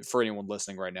 For anyone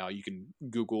listening right now, you can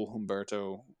Google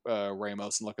Humberto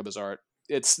Ramos and look up his art.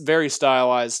 It's very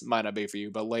stylized. Might not be for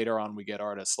you, but later on we get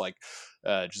artists like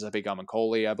Giuseppe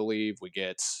Gamancoli, I believe. We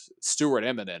get Stuart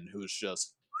Eminem, who's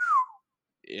just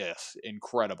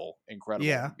incredible.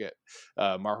 Yeah. We get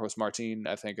Marcos Martin,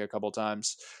 I think, a couple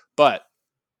times. But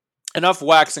enough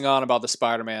waxing on about the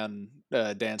Spider-Man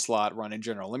Dan Slott run in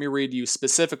general. Let me read you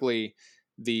specifically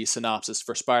the synopsis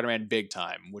for Spider-Man Big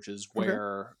Time, which is Okay.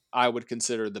 where I would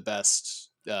consider the best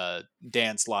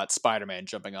Dan Slott Spider-Man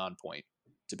jumping on point.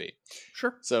 to be.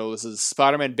 Sure. So this is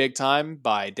Spider-Man Big Time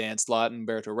by Dan Slott and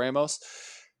Berto Ramos.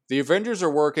 The Avengers are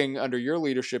working under your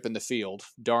leadership in the field.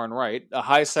 Darn right. A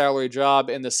high salary job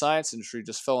in the science industry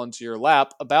just fell into your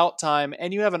lap. About time,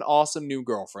 and you have an awesome new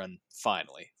girlfriend,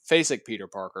 finally. Face it, Peter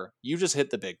Parker, you just hit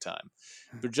the big time.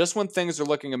 But just when things are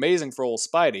looking amazing for old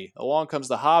Spidey, along comes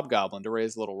the Hobgoblin to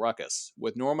raise a little ruckus.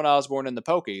 With Norman Osborn in the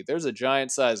pokey, there's a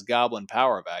giant-sized goblin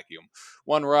power vacuum,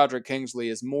 one Roderick Kingsley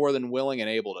is more than willing and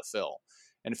able to fill.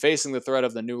 And facing the threat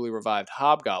of the newly revived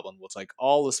Hobgoblin will take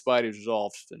all the Spidey's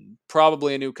resolve and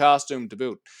probably a new costume to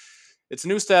boot. It's a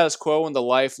new status quo in the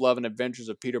life, love, and adventures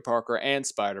of Peter Parker and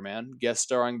Spider-Man, guest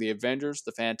starring the Avengers,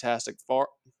 the Fantastic Four,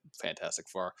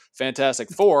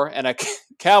 and a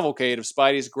cavalcade of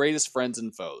Spidey's greatest friends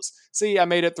and foes. See, I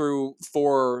made it through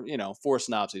four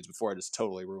synopses before I just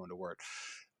totally ruined a word.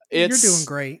 You're doing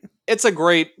great. It's a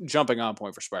great jumping on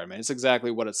point for Spider-Man. It's exactly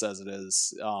what it says it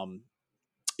is.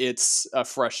 It's a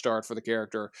fresh start for the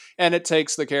character, and it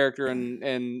takes the character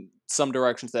in some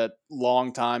directions that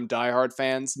longtime diehard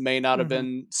fans may not have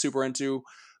been super into.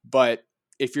 But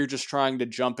if you're just trying to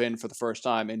jump in for the first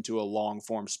time into a long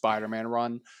form Spider-Man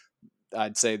run,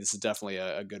 I'd say this is definitely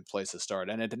a good place to start.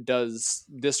 And it does,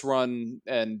 this run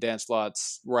and Dan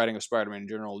Slott's writing of Spider-Man in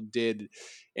general did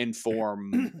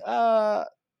inform a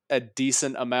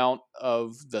decent amount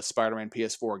of the Spider-Man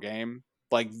PS4 game.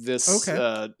 Like this,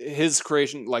 his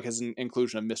creation, like his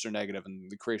inclusion of Mr. Negative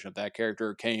and the creation of that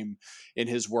character came in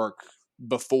his work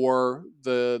before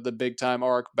the big time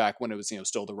arc, back when it was,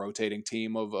 still the rotating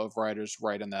team of writers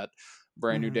right in that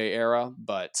Brand New Day era.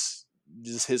 But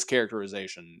just his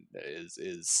characterization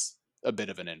is a bit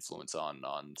of an influence on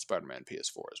Spider-Man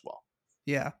PS4 as well.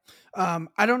 Yeah.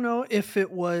 I don't know if it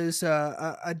was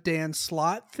a Dan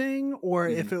Slott thing or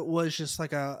if it was just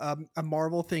like a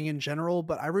Marvel thing in general,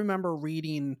 but I remember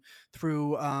reading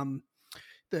through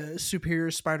the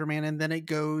Superior Spider-Man, and then it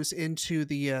goes into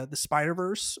the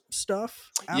Spider-Verse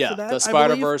stuff after that. The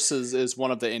Spider-Verse is one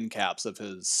of the end caps of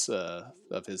his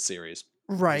series.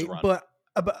 Right, but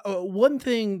one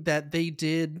thing that they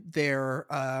did there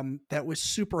that was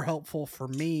super helpful for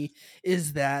me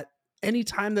is that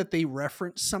anytime that they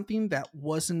reference something that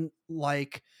wasn't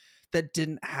like that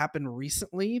didn't happen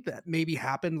recently, that maybe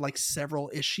happened like several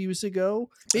issues ago,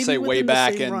 maybe say way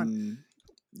back in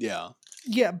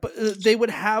yeah, but they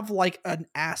would have like an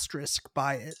asterisk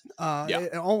by it,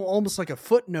 almost like a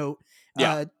footnote.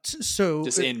 So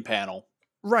just in panel.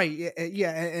 Right.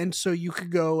 Yeah. And so you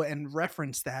could go and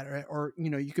reference that, or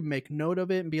you could make note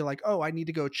of it and be like, oh, I need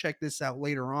to go check this out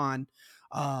later on,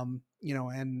 and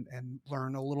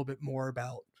learn a little bit more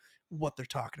about what they're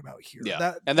talking about here.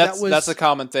 Yeah. That's a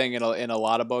common thing in a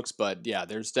lot of books, but yeah,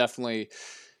 there's definitely,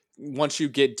 once you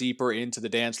get deeper into the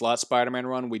Dan Slott Spider-Man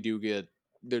run, we do get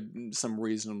some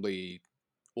reasonably,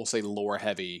 we'll say, lore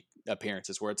heavy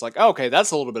appearances where it's like, oh, okay, that's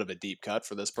a little bit of a deep cut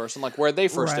for this person, like where they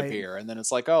first appear, and then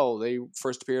it's like, oh, they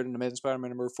first appeared in Amazing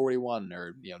Spider-Man number 41,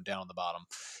 or down the bottom.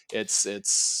 It's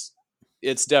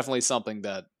definitely something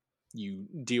that you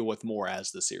deal with more as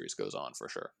the series goes on, for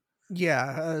sure.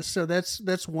 Yeah, so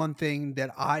that's one thing that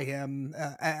I am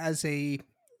as a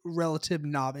relative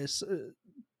novice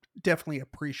definitely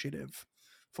appreciative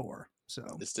for. So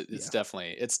it's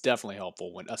definitely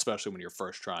helpful especially when you're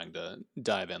first trying to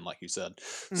dive in, like you said.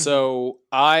 So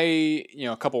I,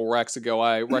 a couple recs ago,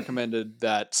 I recommended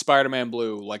that Spider-Man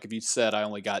Blue. Like, if you said I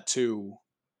only got 2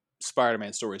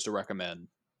 Spider-Man stories to recommend,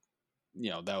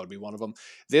 that would be one of them.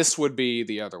 This would be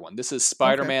the other one. This is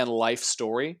Spider-Man Life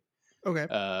Story.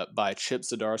 By Chip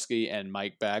Zdarsky and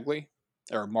Mark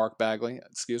Bagley,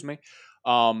 excuse me.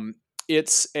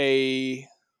 It's a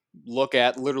look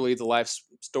at literally the life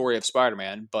story of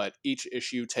Spider-Man, but each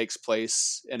issue takes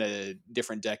place in a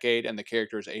different decade, and the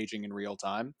character is aging in real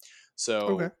time.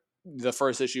 So the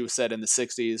first issue was set in the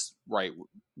 60s, right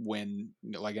when,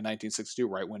 like in 1962,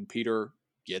 right when Peter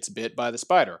gets bit by the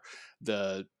spider.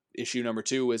 The issue number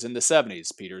 2 is in the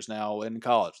 70s. Peter's now in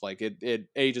college. Like, it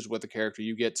ages with the character.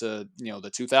 You get to,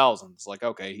 the 2000s. Like,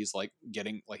 okay, he's like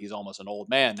getting, like, he's almost an old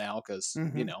man now because,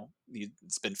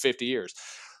 it's been 50 years.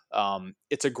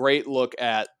 It's a great look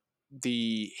at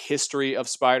the history of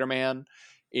Spider-Man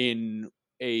in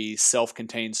a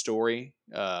self-contained story.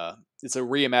 It's a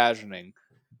reimagining,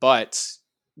 but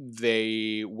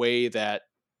the way that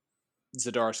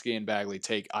Zdarsky and Bagley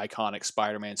take iconic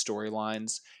Spider-Man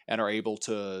storylines and are able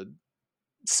to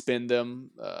spin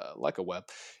them like a web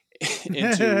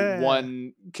into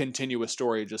one continuous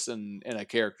story just in a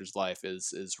character's life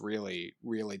is really,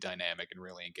 really dynamic and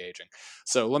really engaging.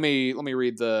 So let me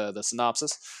read the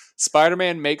synopsis.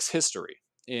 Spider-Man makes history.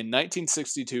 In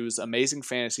 1962's Amazing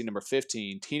Fantasy number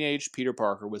 15, teenage Peter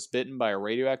Parker was bitten by a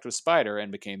radioactive spider and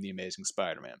became the Amazing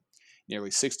Spider-Man.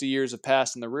 Nearly 60 years have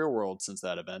passed in the real world since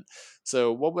that event,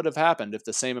 so what would have happened if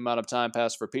the same amount of time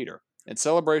passed for Peter? In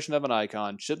celebration of an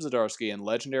icon, Chip Zdarsky and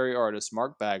legendary artist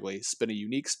Mark Bagley spin a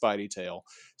unique Spidey tale,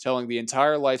 telling the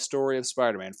entire life story of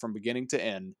Spider-Man from beginning to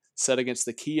end, set against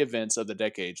the key events of the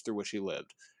decades through which he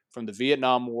lived. From the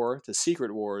Vietnam War to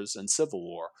Secret Wars and Civil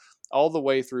War, all the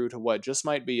way through to what just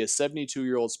might be a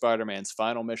 72-year-old Spider-Man's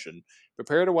final mission,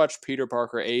 prepare to watch Peter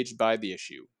Parker aged by the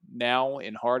issue, now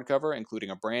in hardcover, including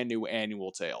a brand new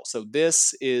annual tale. So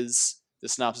this is the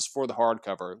synopsis for the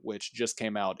hardcover, which just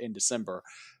came out in December.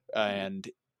 And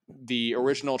the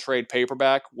original trade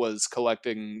paperback was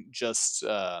collecting just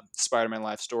Spider-Man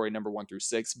Life Story number 1 through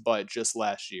 6, but just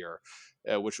last year,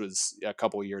 which was a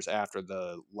couple years after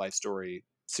the Life Story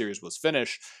series was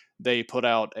finished, they put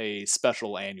out a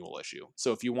special annual issue.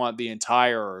 So if you want the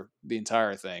entire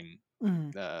thing,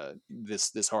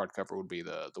 this hardcover would be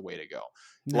the way to go.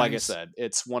 Nice. Like I said,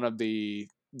 it's one of the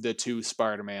two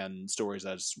Spider-Man stories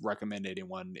I just recommend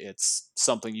anyone. It's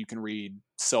something you can read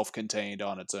self-contained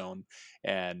on its own,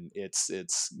 and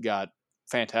it's got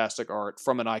fantastic art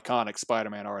from an iconic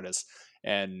Spider-Man artist.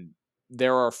 And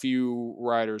there are a few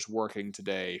writers working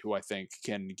today who I think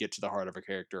can get to the heart of a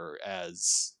character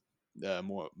as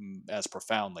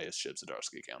profoundly as Chip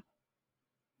Zdarsky can.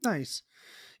 Nice.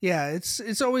 Yeah,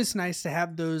 it's always nice to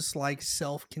have those like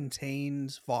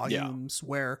self-contained volumes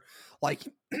where like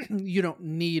you don't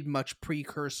need much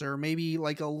precursor, maybe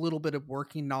like a little bit of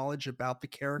working knowledge about the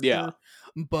character,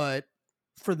 but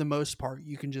for the most part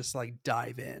you can just like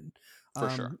dive in. For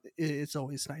sure. It's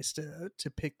always nice to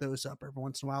pick those up every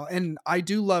once in a while. And I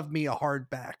do love me a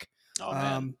hardback. Oh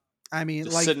man. I mean,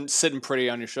 just like sitting pretty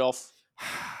on your shelf.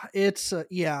 It's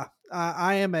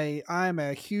I am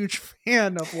a huge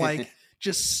fan of like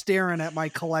just staring at my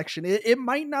collection. It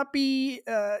might not be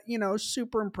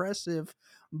super impressive,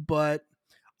 but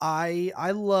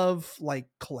I love like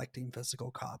collecting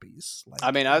physical copies. Like,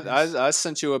 I mean, I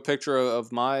sent you a picture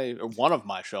of one of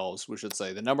my shelves, we should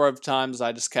say. The number of times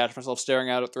I just catch myself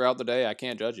staring at it throughout the day, I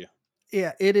can't judge you.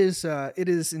 Yeah, it is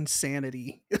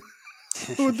insanity.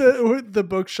 with the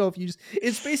bookshelf use,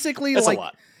 it's basically it's like a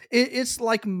lot. It's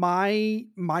like my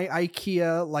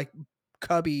IKEA like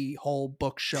cubby hole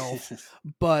bookshelf,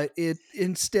 but it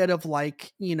instead of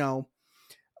like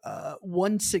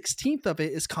 1/16 of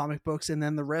it is comic books, and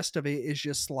then the rest of it is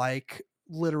just like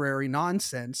literary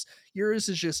nonsense. Yours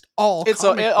is just all it's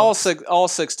all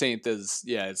 16th is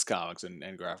it's comics and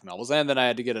graphic novels, and then I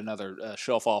had to get another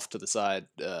shelf off to the side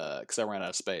because I ran out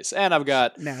of space, and I've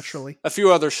got naturally a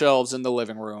few other shelves in the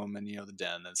living room and the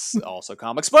den that's also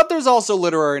comics, but there's also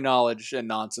literary knowledge and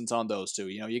nonsense on those too.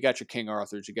 You got your King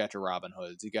Arthurs, you got your Robin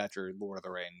Hoods, you got your Lord of the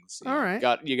Rings. All right,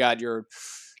 you got your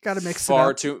gotta mix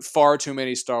far it up. far too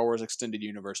many Star Wars extended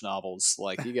universe novels.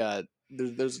 Like you got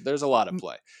there's a lot of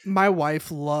play. My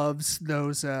wife loves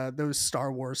those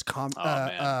Star Wars not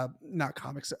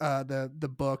comics,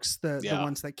 the books, the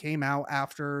ones that came out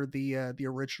after the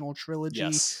original trilogy.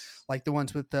 Yes. Like the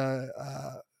ones with the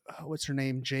what's her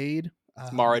name, Jade?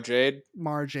 Mara Jade.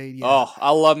 Mara Jade, yeah. Oh,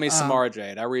 I love me some Mara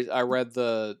Jade. I read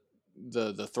the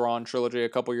Thrawn trilogy a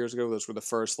couple years ago. Those were the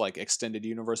first like extended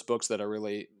universe books that I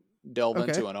really delved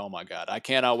into, and oh my god, I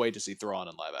cannot wait to see Thrawn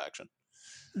in live action.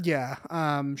 Yeah,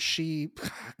 she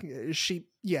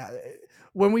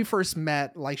when we first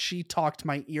met, like she talked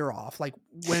my ear off. Like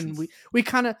when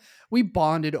we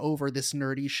bonded over this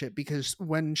nerdy shit, because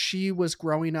when she was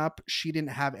growing up, she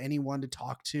didn't have anyone to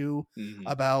talk to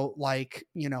about like,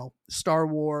 Star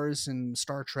Wars and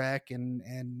Star Trek and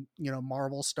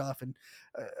Marvel stuff, and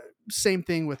same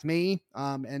thing with me.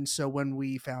 And so when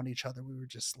we found each other, we were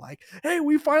just like, hey,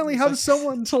 we finally have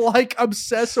someone to like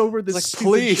obsess over this. Like,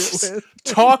 please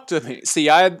talk to me. See,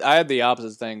 I had the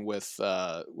opposite thing with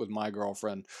my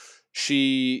girlfriend.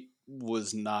 She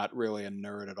was not really a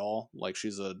nerd at all. Like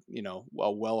she's a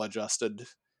well-adjusted,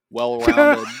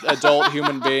 well-rounded adult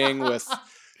human being with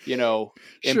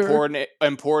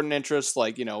important interests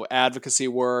like advocacy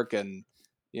work and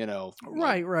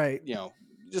right.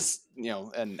 Just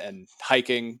and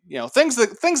hiking, things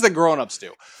that grown-ups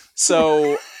do.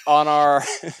 So on our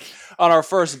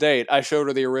first date, I showed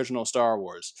her the original Star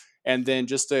Wars, and then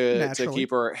just to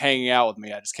keep her hanging out with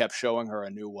me, I just kept showing her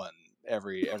a new one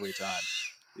every time.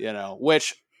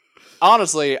 Which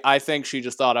honestly, I think she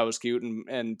just thought I was cute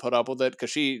and put up with it,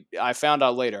 because I found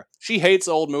out later she hates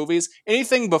old movies.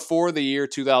 Anything before the year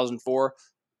 2004,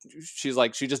 she's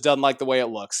like, she just doesn't like the way it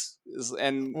looks,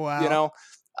 and wow.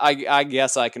 I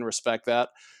guess I can respect that.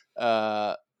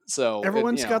 So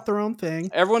Everyone's got their own thing.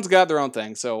 Everyone's got their own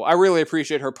thing. So I really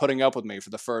appreciate her putting up with me for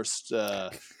the first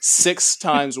 6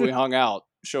 times we hung out,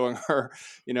 showing her,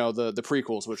 the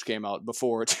prequels, which came out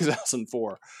before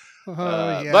 2004.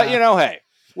 Oh, yeah. But hey,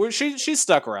 she's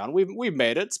stuck around. We've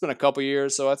made it. It's been a couple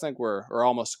years, so I think we're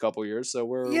almost a couple years. So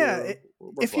we're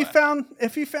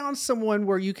if you found someone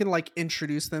where you can like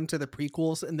introduce them to the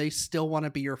prequels and they still want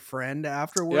to be your friend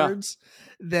afterwards,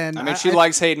 then I mean, she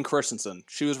likes Hayden Christensen.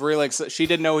 She was really she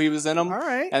didn't know he was in them. All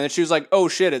right, and then she was like, "Oh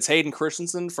shit, it's Hayden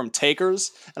Christensen from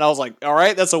Takers," and I was like, "All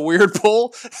right, that's a weird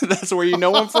pull. That's where you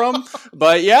know him from."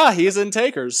 But yeah, he's in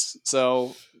Takers,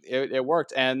 so it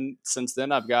worked. And since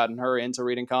then, I've gotten her into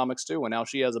reading comics too, and now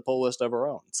she has a pull list of her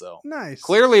own. So nice.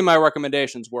 Clearly, my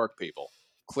recommendations work, people.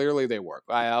 Clearly, they work.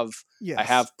 I have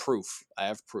proof.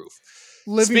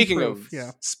 Living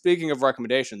Speaking of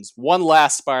recommendations, one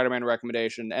last Spider-Man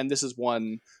recommendation, and this is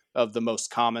one of the most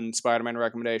common Spider-Man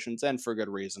recommendations, and for good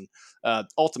reason.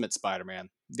 Ultimate Spider-Man,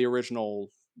 the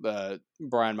original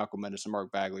Brian Michael Bendis and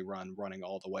Mark Bagley running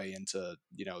all the way into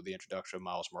the introduction of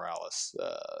Miles Morales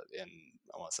in,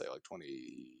 I want to say, like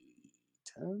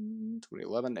 2010,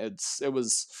 2011. It's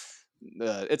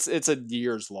a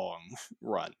years long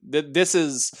run.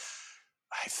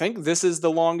 I think this is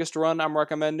the longest run I'm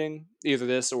recommending, either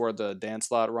this or the Dan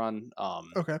Slott run.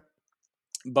 Okay.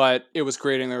 But it was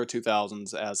created in the early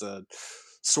 2000s as a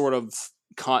sort of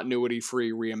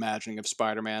continuity-free reimagining of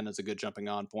Spider-Man as a good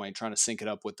jumping-on point, trying to sync it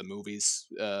up with the movies.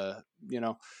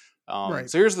 Right.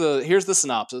 So here's the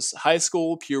synopsis: high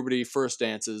school, puberty, first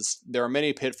dances. There are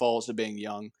many pitfalls to being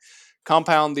young.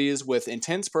 Compound these with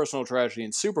intense personal tragedy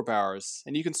and superpowers,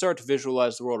 and you can start to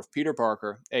visualize the world of Peter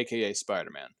Parker, aka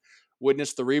Spider-Man.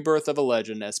 Witness the rebirth of a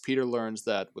legend as Peter learns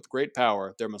that with great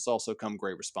power, there must also come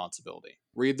great responsibility.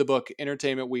 Read the book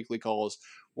Entertainment Weekly calls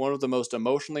one of the most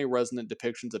emotionally resonant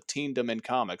depictions of teendom in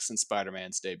comics since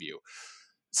Spider-Man's debut.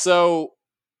 So,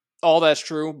 all that's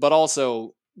true, but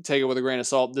also take it with a grain of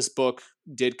salt. This book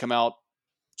did come out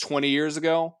 20 years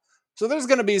ago. So there's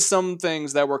going to be some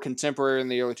things that were contemporary in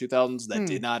the early 2000s that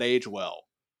did not age well.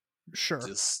 Sure.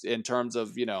 Just in terms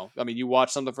of, you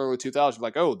watch something from early 2000s, you're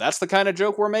like, oh, that's the kind of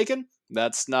joke we're making?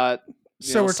 That's not.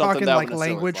 So we're talking like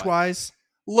language-wise?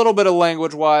 A little bit of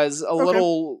language-wise, a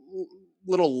little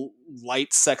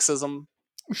light sexism.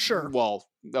 Sure. Well,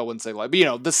 I wouldn't say light,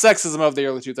 but the sexism of the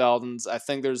early 2000s. I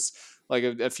think there's like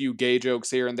a few gay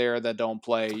jokes here and there that don't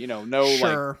play.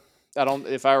 Sure. I don't,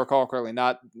 if I recall correctly,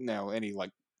 not any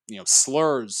like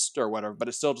slurs or whatever, but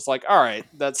it's still just like, all right,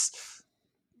 that's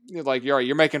like,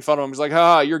 you're making fun of him. He's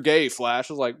like, you're gay, Flash.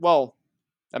 I was like, well,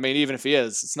 I mean, even if he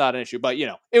is, it's not an issue. But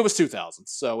it was 2000,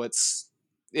 so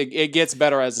it gets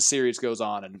better as the series goes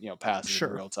on and passes in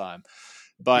real time.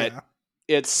 But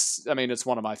it's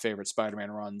one of my favorite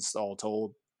Spider-Man runs, all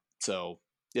told. So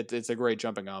it's a great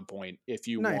jumping on point if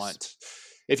you want.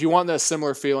 If you want a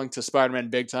similar feeling to Spider-Man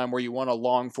Big Time, where you want a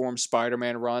long-form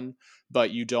Spider-Man run,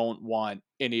 but you don't want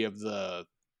any of the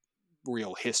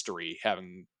real history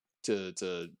having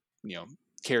to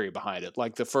carry behind it.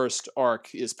 Like the first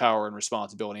arc is Power and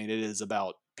Responsibility, and it is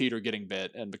about Peter getting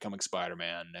bit and becoming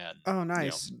Spider-Man, and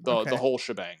the whole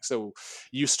shebang. So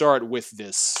you start with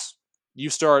this. You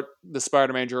start the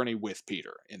Spider-Man journey with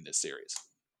Peter in this series.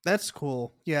 That's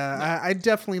cool. Yeah. I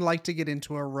definitely like to get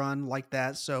into a run like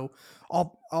that. So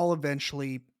I'll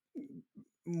eventually,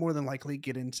 more than likely,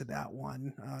 get into that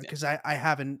one because I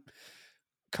haven't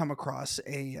come across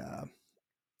a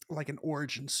like an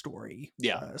origin story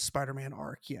Spider-Man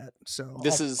arc yet. So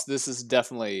this is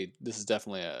definitely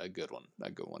a good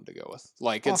one to go with.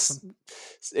 Like awesome.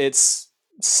 it's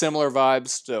similar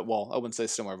vibes to, well, I wouldn't say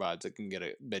similar vibes, it can get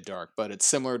a bit dark, but it's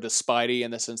similar to Spidey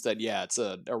in the sense that it's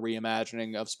a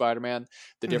reimagining of Spider-Man.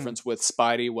 The difference with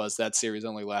Spidey was that series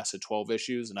only lasted 12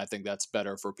 issues, and I think that's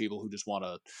better for people who just want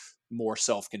a more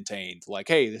self-contained, like,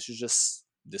 hey, this is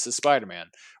Spider-Man.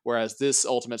 Whereas this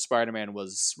Ultimate Spider-Man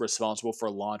was responsible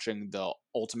for launching the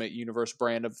Ultimate Universe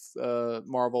brand of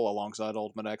Marvel alongside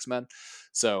Ultimate X-Men.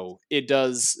 So it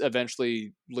does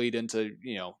eventually lead into,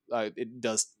 it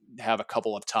does have a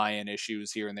couple of tie-in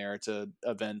issues here and there to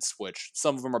events, which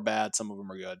some of them are bad, some of them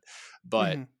are good.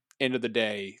 But end of the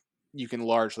day, you can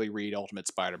largely read Ultimate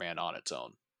Spider-Man on its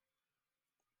own.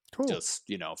 Cool.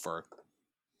 Just, for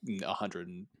 100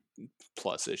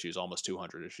 plus issues, almost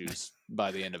 200 issues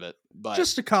by the end of it. But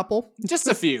just a couple, just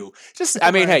a few.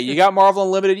 I mean, hey, you got Marvel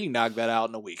Unlimited, you can knock that out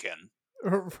in a weekend.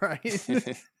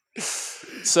 Right.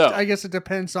 So I guess it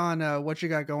depends on what you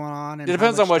got going on. And it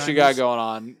depends on what you got going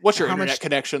on. What's your internet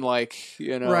connection like?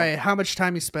 Right. How much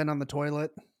time you spend on the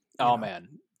toilet? Oh man,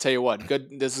 tell you what,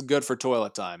 good. This is good for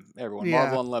toilet time. Everyone,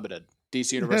 Marvel Unlimited.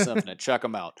 DC Universe Infinite. Check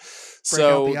them out. Break out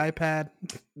So the iPad.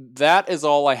 that is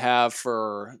all I have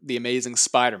for the Amazing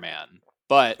Spider-Man.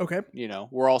 But Okay.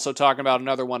 we're also talking about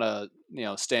another one of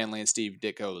Stan Lee and Steve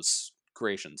Ditko's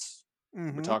creations.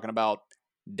 We're talking about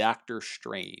Doctor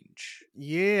Strange.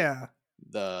 Yeah.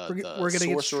 The We're gonna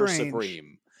get Sorcerer strange.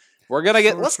 Supreme.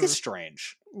 Let's get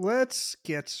strange. Let's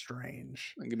get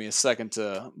strange. Give me a second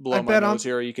to blow my nose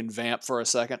here. You can vamp for a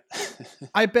second.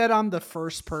 I bet I'm the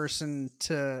first person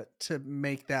to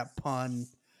make that pun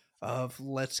of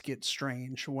let's get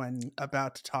strange when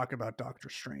about to talk about Doctor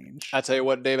Strange. I tell you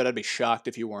what, David, I'd be shocked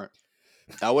if you weren't.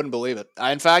 I wouldn't believe it.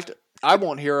 In fact, I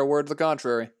won't hear a word to the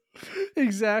contrary.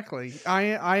 Exactly.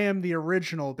 I am the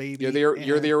original, baby.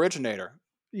 You're the originator.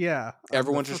 Yeah.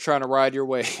 Everyone's just trying to ride your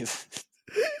wave.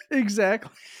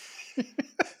 Exactly.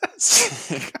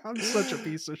 I'm such a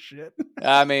piece of shit.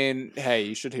 I mean, hey,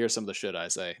 you should hear some of the shit I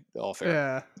say. All fair.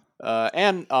 Yeah.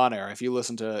 And on air, if you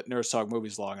listen to Nerds Talk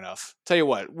Movies long enough. Tell you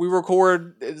what,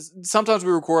 sometimes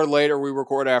we record late or we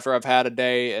record after I've had a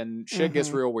day and shit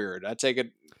gets real weird. I take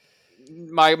it,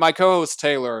 my co-host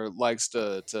Taylor likes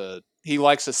to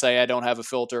say I don't have a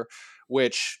filter,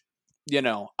 which,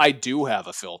 I do have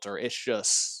a filter. It's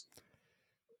just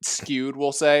skewed,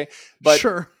 we'll say. But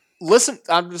sure.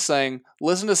 I'm just saying,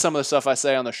 listen to some of the stuff I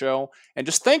say on the show and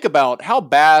just think about how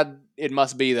bad it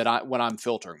must be that when I'm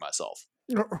filtering myself.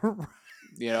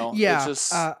 Yeah. It's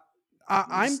just,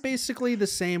 I'm basically the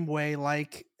same way.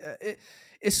 Like,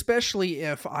 especially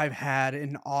if I've had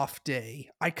an off day,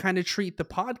 I kind of treat the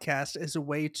podcast as a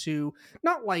way to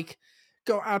not like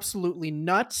go absolutely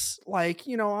nuts. Like,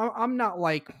 I'm not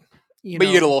like, but you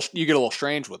get a little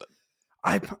strange with it.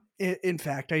 In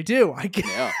fact, I do. I get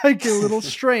I get a little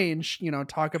strange.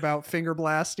 Talk about finger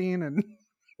blasting and.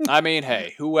 I mean,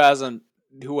 hey, who hasn't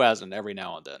every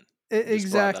now and then?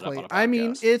 Exactly. I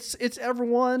mean, it's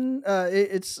everyone.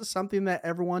 It's something that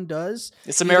everyone does.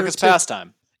 It's America's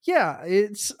pastime. Yeah,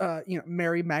 it's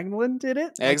Mary Magdalene did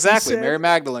it. Exactly, Mary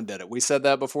Magdalene did it. We said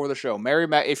that before the show.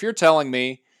 If you're telling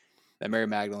me that Mary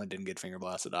Magdalene didn't get finger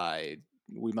blasted,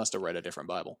 we must have read a different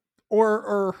Bible.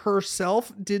 Or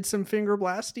herself did some finger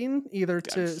blasting, either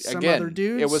to some other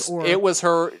dudes.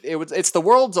 It's the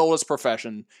world's oldest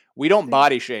profession. We don't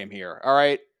body shame here. All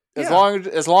right.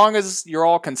 As long as you're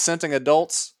all consenting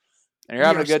adults and you're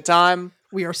having a good time,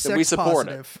 we are sex we support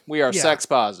positive. It. We are sex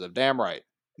positive. Damn right.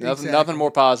 Nothing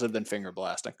more positive than finger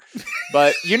blasting.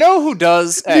 But you know who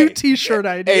does? New T-shirt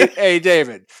idea. Hey,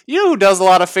 David. You know who does a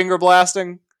lot of finger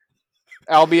blasting?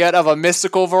 Albeit of a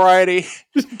mystical variety.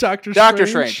 Doctor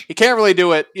Strange. He can't really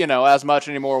do it, as much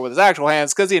anymore with his actual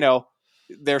hands because,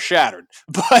 they're shattered.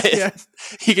 But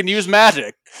he can use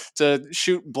magic to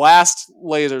blast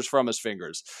lasers from his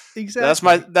fingers.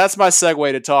 Exactly. That's my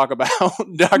segue to talk about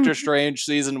Doctor Strange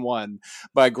Season 1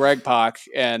 by Greg Pak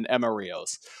and Emma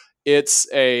Rios. It's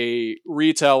a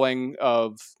retelling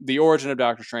of the origin of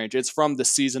Doctor Strange. It's from the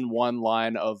Season 1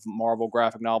 line of Marvel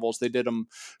graphic novels. They did them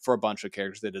for a bunch of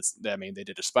characters. They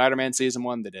did a Spider-Man Season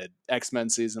 1. They did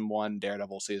X-Men Season 1,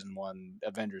 Daredevil Season 1,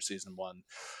 Avengers Season 1.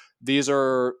 These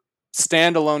are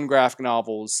standalone graphic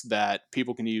novels that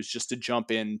people can use just to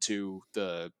jump into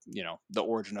the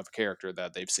origin of a character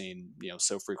that they've seen,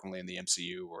 so frequently in the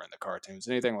MCU or in the cartoons,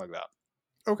 anything like that.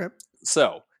 Okay.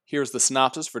 So, here's the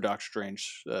synopsis for Doctor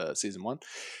Strange Season 1.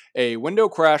 A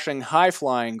window-crashing,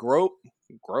 high-flying Grobe.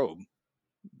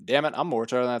 Damn it, I'm more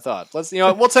retarded than I thought.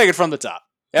 We'll take it from the top.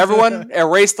 Everyone,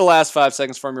 erase the last 5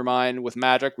 seconds from your mind with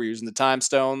magic. We're using the time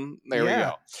stone. There we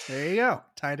go. There you go.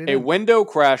 Tied it in. A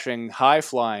window-crashing,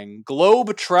 high-flying,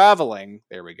 globe-traveling,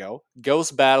 there we go,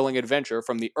 ghost-battling adventure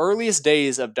from the earliest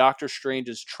days of Doctor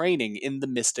Strange's training in the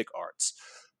mystic arts.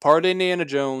 Part Indiana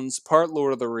Jones, part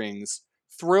Lord of the Rings.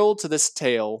 Thrilled to this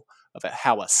tale of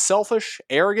how a selfish,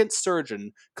 arrogant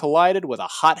surgeon collided with a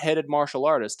hot-headed martial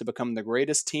artist to become the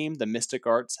greatest team the mystic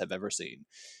arts have ever seen.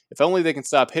 If only they can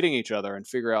stop hitting each other and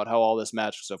figure out how all this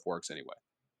magic stuff works anyway.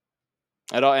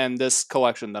 And this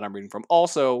collection that I'm reading from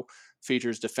also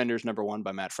features Defenders #1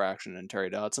 by Matt Fraction and Terry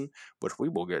Dodson, which we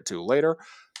will get to later.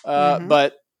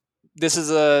 But this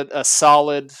is a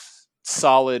solid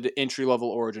entry-level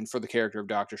origin for the character of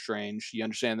Doctor Strange. You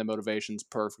understand the motivations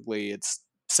perfectly. It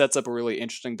sets up a really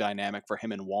interesting dynamic for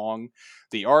him and Wong.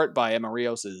 The art by Emma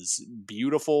Rios is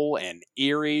beautiful and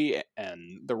eerie,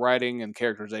 and the writing and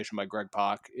characterization by Greg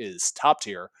Pak is top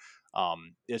tier.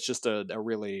 It's just a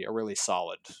really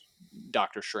solid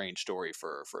Doctor Strange story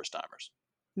for first timers.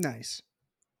 Nice.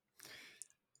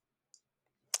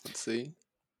 Let's see.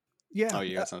 Yeah. Oh,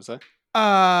 you got something to say?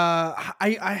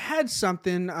 I had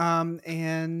something,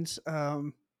 and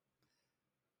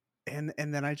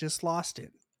then I just lost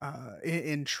it.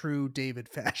 in true David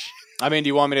fashion. I mean, do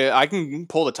you want me to? I can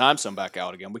pull the time stone back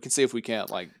out again. We can see if we can't,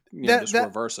 like, that just that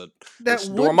reverse it. that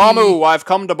would Dormammu, be I've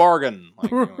come to bargain.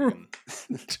 Like, we can.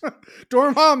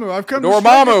 Dormammu. I've come to strike.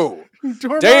 Dormammu,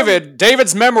 Dormammu.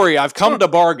 David's memory. I've come to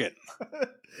bargain.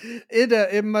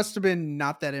 It must have been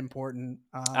not that important.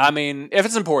 I mean, if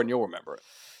it's important, you'll remember it.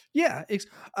 Yeah.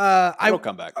 It'll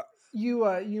come back.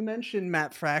 You mentioned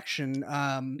Matt Fraction.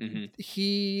 Mhm.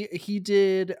 He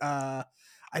did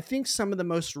I think some of the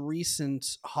most recent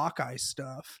Hawkeye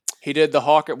stuff. He did the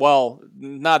Hawkeye. Well,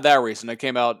 not that recent. It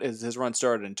came out. His run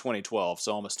started in 2012,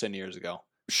 so almost 10 years ago.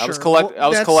 I was Sure. Well, I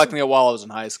was collecting it while I was in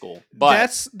high school,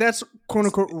 but that's quote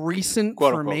unquote recent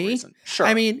quote for unquote me. recent. Sure.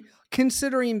 I mean,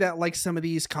 considering that like some of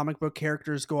these comic book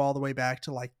characters go all the way back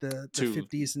to like the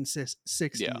 50s and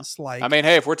 60s. Yeah. Like, I mean,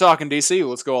 hey, if we're talking DC,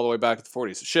 let's go all the way back to the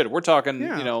 40s. Shit, if we're talking,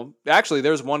 Yeah. actually,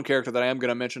 there's one character that I am going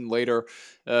to mention later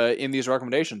in these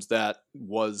recommendations that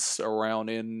was around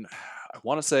in, I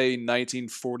want to say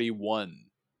 1941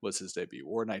 was his debut,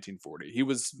 or 1940. He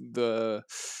was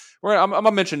I'm going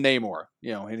to mention Namor,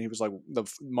 and he was like the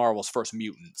Marvel's first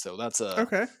mutant. So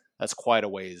okay. that's quite a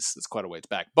ways. That's quite a ways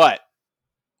back. But,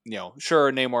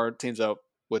 sure, Namor teams up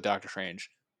with Doctor Strange.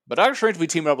 But Doctor Strange will be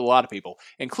teaming up with a lot of people,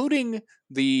 including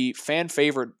the fan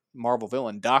favorite Marvel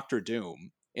villain, Doctor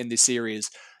Doom, in the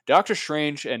series Doctor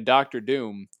Strange and Doctor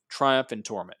Doom Triumph and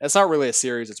Torment. It's not really a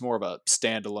series, it's more of a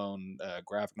standalone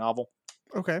graphic novel.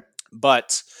 Okay.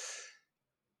 But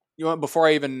before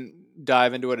I even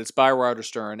dive into it, it's by Roger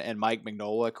Stern and Mike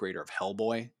Mignola, creator of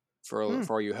Hellboy. For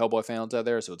all you Hellboy fans out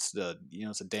there, so it's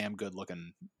it's a damn good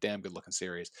looking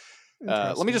series.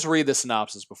 Let me just read the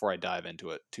synopsis before I dive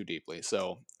into it too deeply.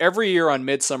 So, every year on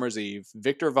Midsummer's Eve,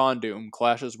 Victor Von Doom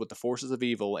clashes with the forces of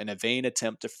evil in a vain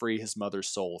attempt to free his mother's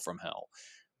soul from hell.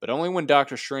 But only when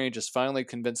Doctor Strange is finally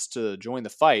convinced to join the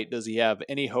fight does he have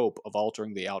any hope of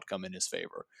altering the outcome in his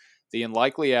favor. The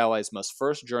unlikely allies must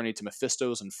first journey to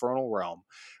Mephisto's infernal realm,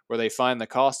 where they find the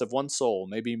cost of one soul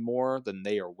may be more than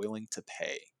they are willing to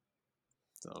pay.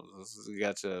 So you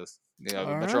got to,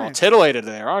 but you're all titillated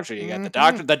there, aren't you? You got the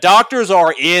doctor. The doctors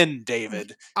are in,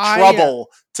 David. Trouble,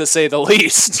 to say the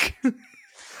least.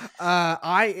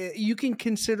 You can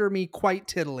consider me quite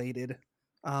titillated.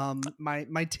 My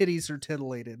titties are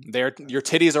titillated. Your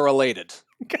titties are elated.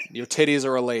 Your titties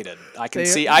are elated. I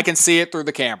can see it through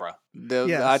the camera.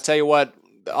 Yes. I tell you what,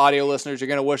 the audio listeners, you're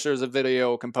gonna wish there was a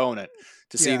video component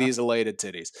to see these elated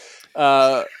titties.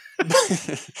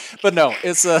 But no,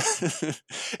 it's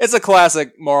a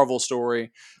classic Marvel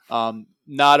story.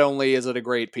 Not only is it a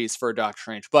great piece for Doctor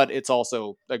Strange, but it's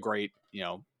also a great,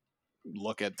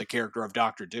 look at the character of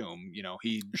Doctor Doom.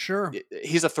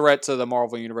 He's a threat to the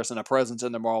Marvel universe and a presence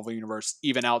in the Marvel universe,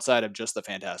 even outside of just the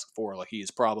Fantastic Four. Like,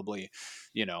 he's probably,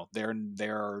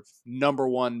 their number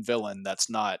one villain that's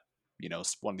not,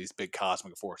 one of these big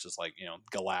cosmic forces like,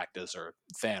 Galactus or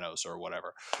Thanos or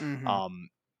whatever. Mm-hmm.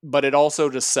 But it also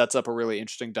just sets up a really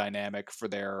interesting dynamic for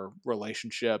their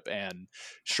relationship, and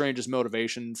Strange's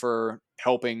motivation for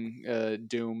helping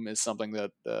Doom is something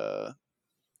that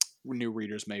new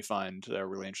readers may find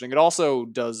really interesting. It also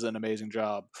does an amazing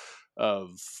job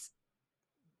of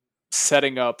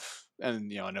setting up,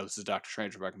 and I know this is Doctor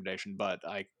Strange's recommendation, but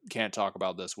I can't talk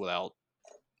about this without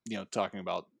talking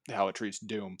about how it treats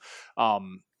Doom.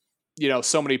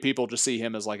 So many people just see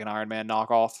him as like an Iron Man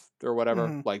knockoff or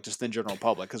whatever, like just in general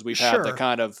public, because we've had the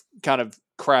kind of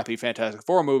crappy Fantastic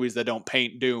Four movies that don't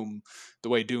paint Doom the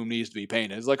way Doom needs to be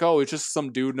painted. It's like, oh, it's just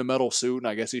some dude in a metal suit, and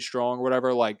I guess he's strong or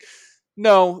whatever. Like,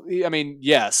 no, I mean,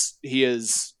 yes, he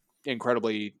is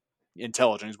incredibly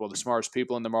intelligent. He's one of the smartest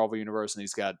people in the Marvel universe, and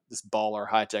he's got this baller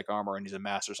high-tech armor, and he's a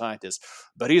master scientist.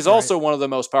 But he's also one of the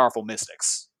most powerful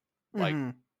mystics. Like,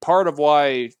 part of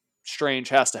why Strange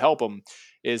has to help him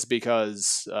is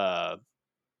because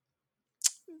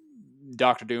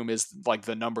Doctor Doom is like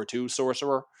the number 2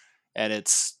 sorcerer, and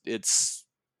it's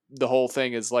the whole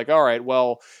thing is like, all right,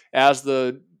 well, as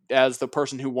the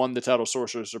person who won the title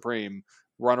Sorcerer Supreme,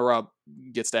 runner up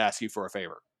gets to ask you for a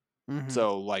favor.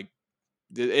 So like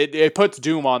it puts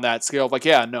Doom on that scale of like,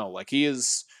 like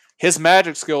his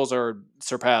magic skills are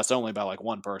surpassed only by like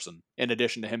one person, in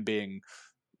addition to him being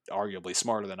arguably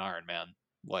smarter than Iron Man.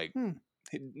 Like,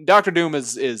 Doctor Doom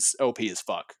is OP as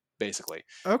fuck, basically.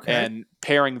 Okay. And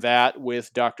pairing that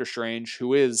with Doctor Strange,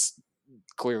 who is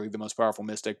clearly the most powerful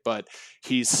mystic, but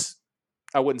he's,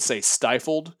 I wouldn't say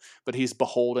stifled, but he's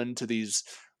beholden to these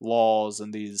laws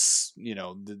and these,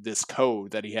 this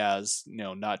code that he has,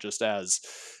 not just as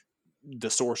the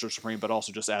Sorcerer Supreme, but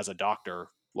also just as a doctor.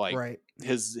 Like,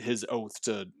 his oath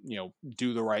to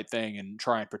do the right thing and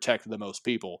try and protect the most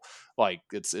people. Like,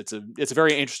 it's a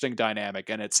very interesting dynamic,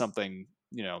 and it's something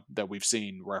that we've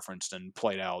seen referenced and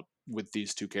played out with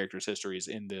these two characters' histories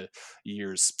in the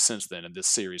years since then. And this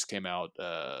series came out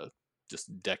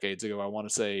just decades ago. I want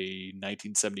to say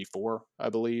 1974, I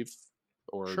believe,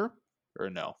 or Sure. or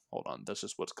no, hold on, that's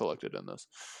just what's collected in this.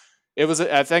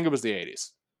 I think it was the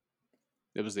 80s.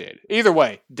 It was the 80s. Either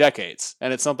way, decades,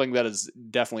 and it's something that has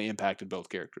definitely impacted both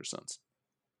characters since.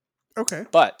 Okay.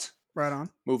 But Right on.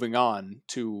 moving on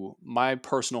to my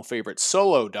personal favorite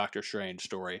solo Doctor Strange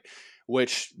story,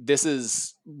 which this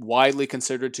is widely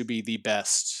considered to be the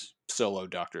best solo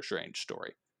Doctor Strange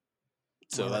story.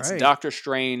 So All that's right. Doctor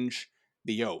Strange: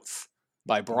 The Oath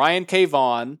by Brian K.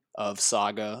 Vaughan of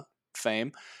Saga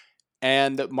fame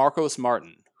and Marcos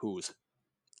Martin, who's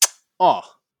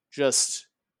just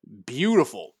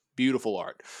beautiful, beautiful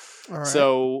art. All right.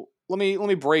 So let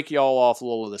me break y'all off a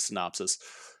little of the synopsis.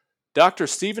 Dr.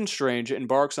 Stephen Strange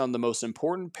embarks on the most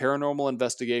important paranormal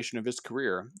investigation of his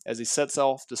career as he sets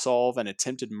off to solve an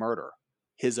attempted murder,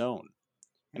 his own.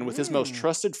 And with his most Mm.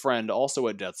 trusted friend also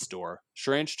at death's door,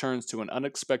 Strange turns to an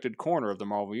unexpected corner of the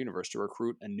Marvel Universe to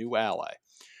recruit a new ally.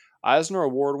 Eisner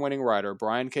Award-winning writer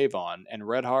Brian K. Vaughan and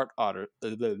red hot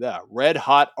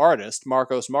artist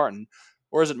Marcos Martin,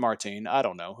 or is it Martin? I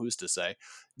don't know. Who's to say?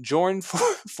 Join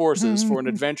forces for an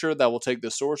adventure that will take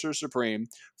the Sorcerer Supreme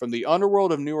from the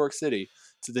underworld of New York City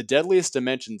to the deadliest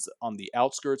dimensions on the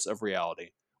outskirts of reality,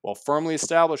 while firmly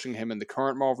establishing him in the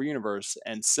current Marvel Universe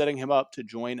and setting him up to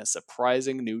join a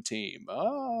surprising new team.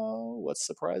 Oh, what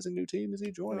surprising new team is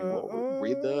he joining? Well,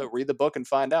 read the book and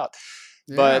find out.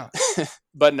 But Yeah.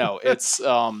 but no, it's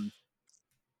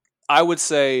I would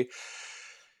say,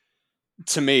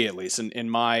 to me at least, in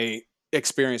my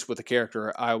experience with the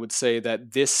character, I would say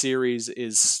that this series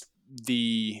is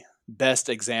the best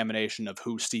examination of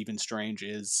who Stephen Strange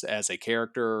is as a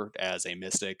character, as a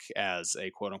mystic, as a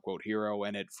quote unquote hero,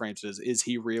 and it frames it as, is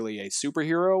he really a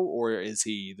superhero or is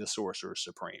he the Sorcerer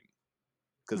Supreme?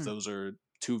 Because Hmm. those are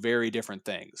two very different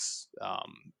things.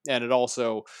 And it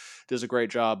also does a great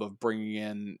job of bringing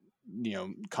in,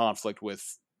 conflict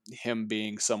with him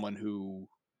being someone who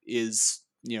is,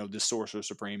 the Sorcerer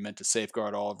Supreme, meant to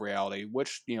safeguard all of reality,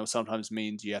 which, sometimes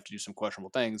means you have to do some questionable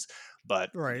things.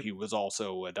 But Right. he was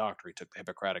also a doctor. He took the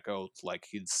Hippocratic Oath, like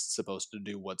he's supposed to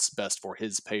do what's best for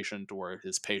his patient or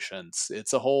his patients.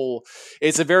 It's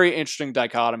a very interesting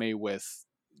dichotomy with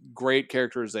great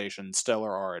characterization,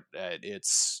 stellar art.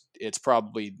 It's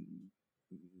probably,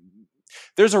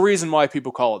 there's a reason why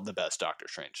people call it the best Doctor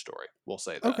Strange story. We'll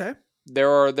say that. Okay.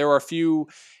 There are a few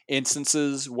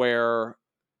instances where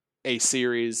a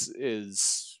series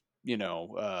is,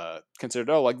 considered,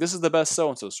 oh, like this is the best so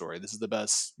and so story, this is the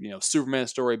best, Superman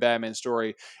story, Batman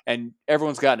story, and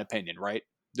everyone's got an opinion, right?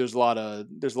 There's a lot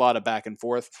of back and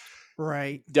forth.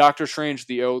 Right. Doctor Strange: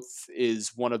 The Oath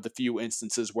is one of the few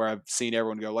instances where I've seen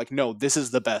everyone go like, no, this is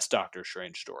the best Doctor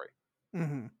Strange story.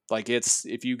 Mm-hmm. Like, it's,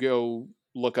 if you go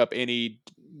look up any,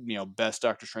 best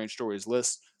Doctor Strange stories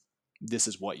list, this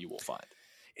is what you will find.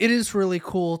 It is really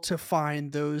cool to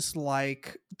find those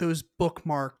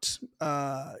bookmarked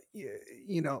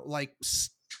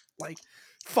like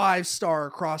 5-star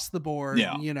across the board,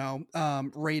 Yeah.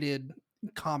 rated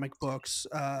comic books,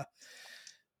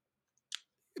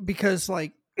 because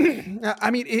I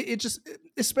mean, it just,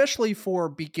 especially for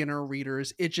beginner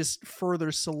readers, it just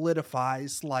further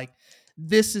solidifies like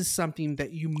this is something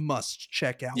that you must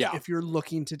check out Yeah. if you're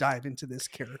looking to dive into this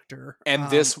character. And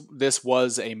this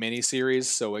was a mini series,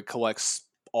 so it collects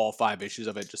all 5 issues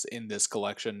of it just in this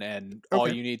collection. And all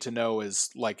Okay. you need to know is,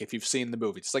 like, if you've seen the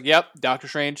movie, it's like, yep, Doctor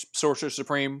Strange, Sorcerer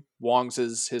Supreme, Wong's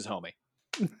his homie.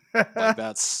 Like,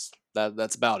 that's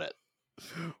about it.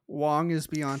 Wong is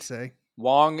Beyonce.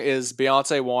 Wong is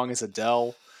Beyonce. Wong is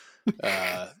Adele.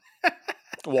 Uh,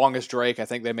 Wong is Drake. I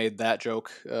think they made that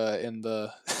joke in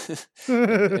the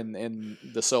in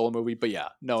the solo movie. But yeah,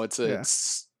 no, Yeah.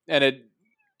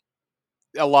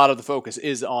 a lot of the focus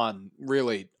is on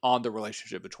the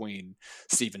relationship between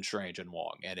Stephen Strange and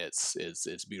Wong, and it's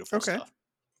beautiful Okay. stuff.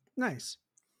 Nice.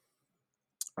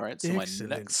 All right, so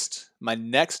Excellent. my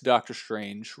next Doctor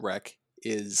Strange rec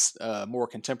is more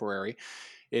contemporary.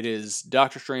 It is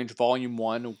Doctor Strange Volume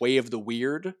 1, Way of the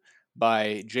Weird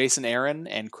by Jason Aaron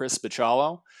and Chris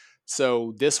Bachalo.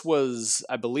 So this was,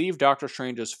 I believe, Doctor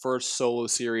Strange's first solo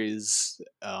series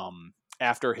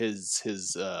after his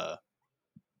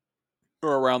or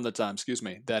around the time, excuse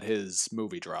me, that his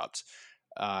movie dropped.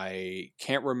 I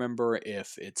can't remember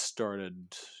if it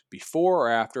started before or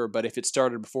after, but if it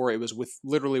started before, it was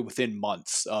literally within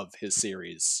months of his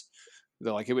series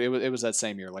It was that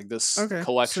same year. Like Okay.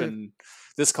 So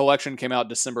this collection came out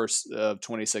December of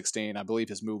 2016. I believe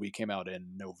his movie came out in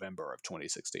November of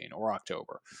 2016 or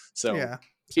October. So yeah,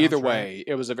 either sounds right. way,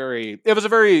 it was a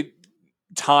very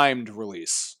timed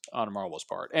release on Marvel's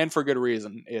part, and for good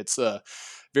reason. It's a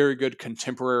very good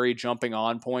contemporary jumping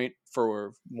on point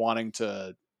for wanting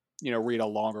to, read a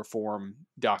longer form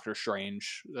Doctor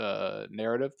Strange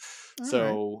narrative. All right.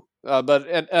 So, but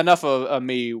enough of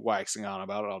me waxing on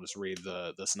about it. I'll just read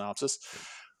the synopsis.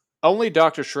 Only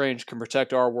Doctor Strange can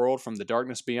protect our world from the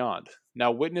darkness beyond.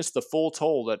 Now witness the full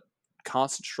toll that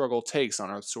constant struggle takes on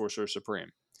Earth's Sorcerer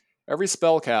Supreme. Every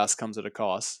spell cast comes at a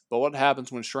cost, but what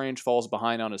happens when Strange falls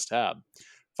behind on his tab?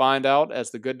 Find out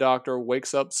as the good doctor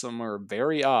wakes up somewhere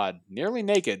very odd, nearly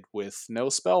naked, with no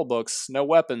spell books, no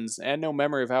weapons, and no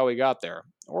memory of how he got there,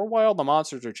 or why all the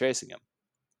monsters are chasing him.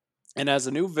 And as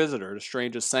a new visitor to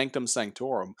Strange's Sanctum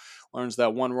Sanctorum learns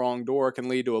that one wrong door can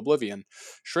lead to oblivion,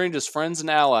 Strange's friends and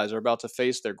allies are about to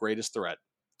face their greatest threat.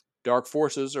 Dark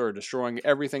forces are destroying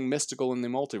everything mystical in the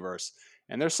multiverse,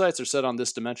 and their sights are set on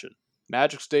this dimension.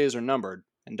 Magic's days are numbered,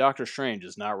 and Doctor Strange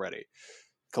is not ready.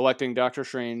 Collecting Doctor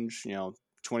Strange,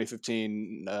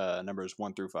 2015 numbers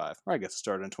 1 through 5. Or I guess it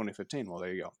started in 2015. Well,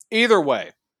 there you go. Either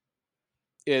way,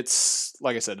 it's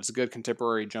like I said, it's a good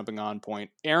contemporary jumping on point.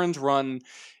 Aaron's run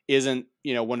isn't,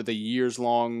 one of the years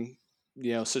long,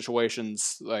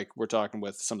 situations like we're talking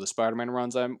with some of the Spider-Man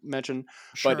runs I mentioned,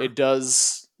 but Sure. it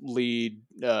does lead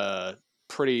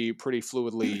pretty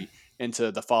fluidly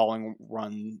into the following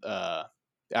run.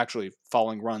 Actually,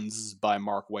 following runs by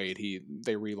Mark Waid.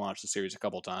 They relaunched the series a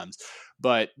couple times,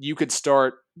 but you could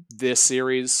start this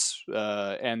series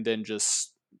and then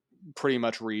just pretty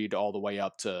much read all the way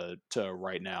up to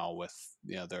right now with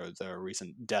the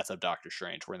recent death of Doctor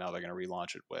Strange, where now they're going to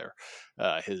relaunch it, where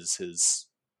his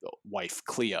wife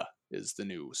Clea is the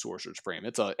new Sorcerer Supreme.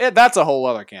 That's a whole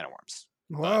other can of worms.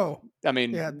 But Whoa. I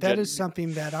mean, Yeah, that is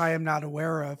something that I am not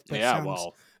aware of, but yeah, sounds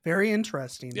well, very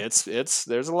interesting. it's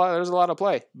there's a lot of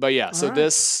play, but yeah. All So right.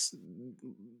 this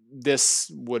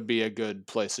would be a good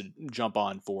place to jump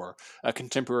on for a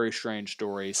contemporary Strange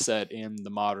story set in the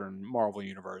modern Marvel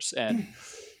universe. And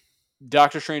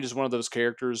Doctor Strange is one of those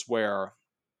characters where,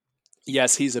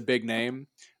 yes, he's a big name,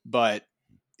 but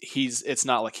it's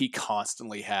not like he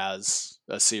constantly has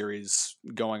a series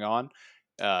going on.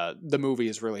 The movie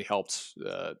has really helped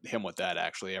him with that.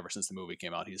 Actually, ever since the movie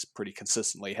came out, he's pretty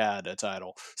consistently had a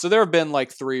title. So there have been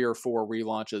like 3 or 4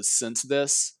 relaunches since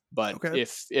this. But Okay.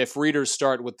 if readers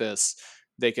start with this,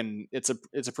 they can. It's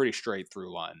a pretty straight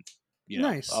through line,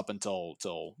 Nice. up until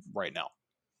till right now.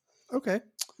 Okay.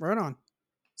 Right on.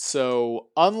 So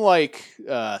unlike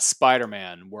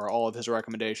Spider-Man, where all of his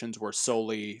recommendations were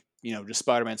solely, just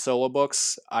Spider-Man solo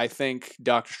books, I think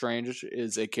Doctor Strange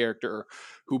is a character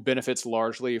who benefits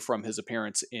largely from his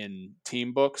appearance in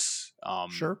team books,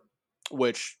 Sure.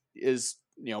 which is,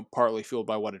 partly fueled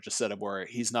by what I just said, of where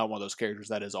he's not one of those characters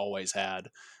that has always had,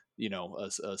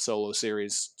 a solo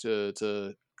series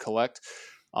to collect.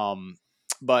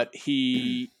 But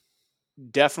he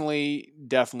definitely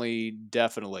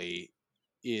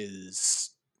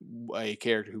is a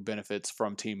character who benefits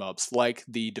from team ups like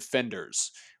the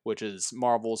Defenders, which is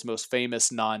Marvel's most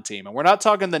famous non-team. And we're not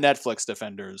talking the Netflix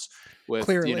Defenders with,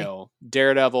 Clearly.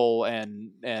 Daredevil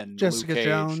and Luke Jessica Cage,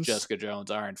 Jones. Jessica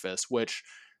Jones, Iron Fist, which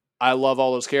I love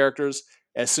all those characters.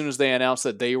 As soon as they announced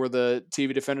that they were the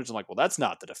TV Defenders, I'm like, well, that's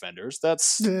not the Defenders.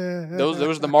 That's those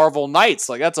are the Marvel Knights.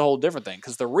 Like, that's a whole different thing,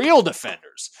 because the real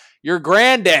Defenders, your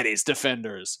granddaddy's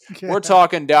Defenders, we're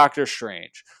talking Doctor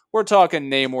Strange. We're talking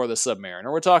Namor the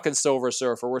Submariner. We're talking Silver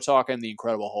Surfer. We're talking the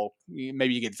Incredible Hulk.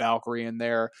 Maybe you get Valkyrie in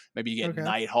there. Maybe you get Okay.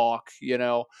 Nighthawk,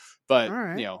 All But,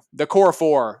 right. the core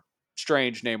 4,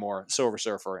 Strange, Namor, Silver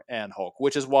Surfer, and Hulk,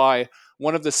 which is why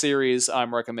one of the series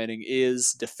I'm recommending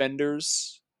is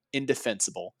Defenders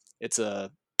Indefensible. It was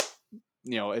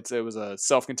a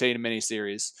self-contained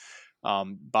miniseries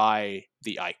by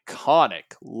the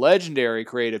iconic, legendary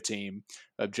creative team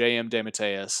of J.M.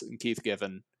 DeMatteis and Keith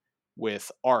Giffen,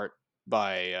 with art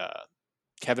by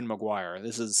Kevin Maguire.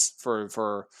 This is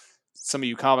for some of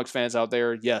you comics fans out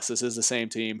there. Yes, this is the same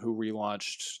team who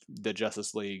relaunched the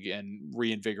Justice League and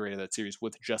reinvigorated that series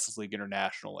with Justice League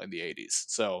International in the 80s.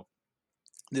 So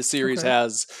this series Okay.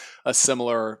 has a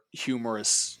similar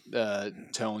humorous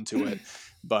tone to it,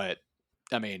 but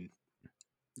I mean,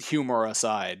 humor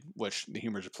aside, which the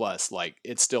humor's a plus, like,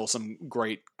 it's still some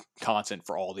great content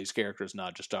for all these characters,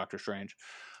 not just Doctor Strange.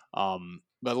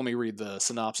 But let me read the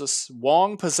synopsis.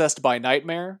 Wong possessed by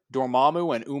Nightmare,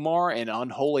 Dormammu and Umar in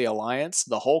unholy alliance,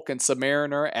 the Hulk and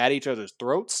Submariner at each other's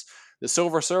throats, the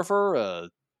Silver Surfer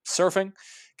surfing,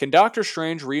 Can Doctor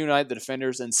Strange reunite the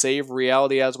Defenders and save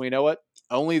reality as we know it?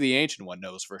 Only the Ancient One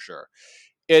knows for sure.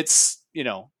 It's,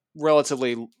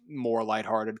 relatively more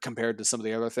lighthearted compared to some of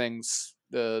the other things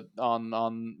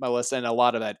on my list, and a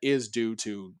lot of that is due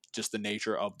to just the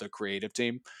nature of the creative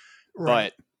team.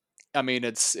 Right. But I mean,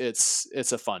 it's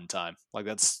a fun time. Like,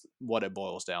 that's what it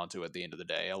boils down to at the end of the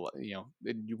day.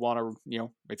 You want to,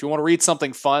 if you want to read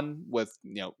something fun with,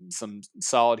 some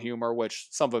solid humor, which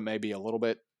some of it may be a little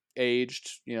bit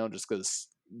aged, just because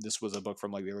this was a book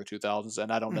from like the early 2000s,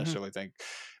 and I don't necessarily think,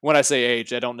 when I say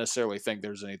aged, I don't necessarily think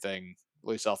there's anything, at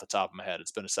least off the top of my head.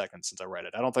 It's been a second since I read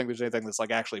it. I don't think there's anything that's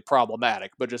like actually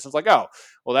problematic, but just it's like, oh,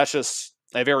 well, that's just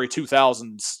a very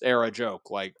 2000s era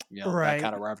joke, like, that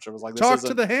kind of reference. Was like, this Talk isn't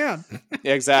to the hand.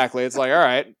 exactly. It's like, all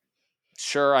right,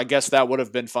 sure, I guess that would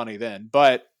have been funny then,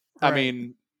 but I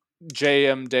mean,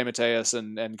 J.M. DeMatteis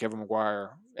and Kevin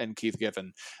Maguire and Keith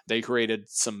Giffen, they created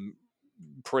some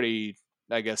pretty,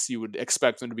 I guess you would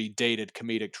expect them to be dated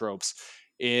comedic tropes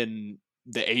in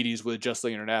the 80s with Just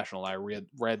League International. I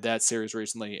read that series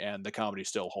recently, and the comedy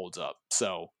still holds up.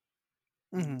 So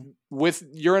with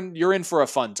you're in for a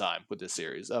fun time with this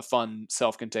series, a fun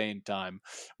self-contained time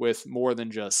with more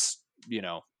than just,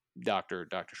 Doctor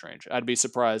Strange. I'd be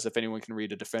surprised if anyone can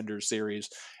read a Defenders series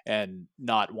and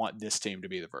not want this team to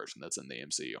be the version that's in the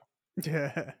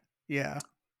MCU. Yeah.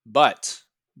 But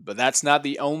that's not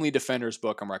the only Defenders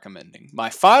book I'm recommending. My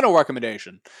final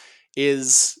recommendation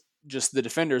is just the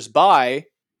Defenders by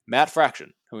Matt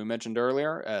Fraction, who we mentioned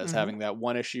earlier as having that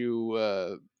one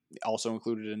issue also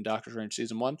included in Doctor Strange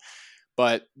Season 1.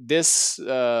 But this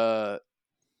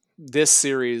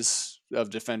series of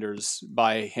Defenders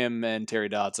by him and Terry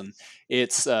Dodson,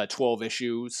 it's 12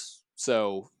 issues.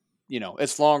 So,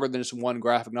 it's longer than just one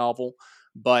graphic novel,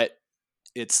 but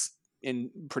it's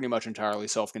pretty much entirely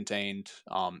self-contained.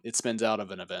 It spins out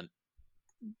of an event,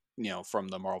 from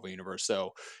the Marvel Universe.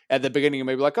 So at the beginning, you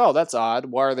may be like, oh, that's odd.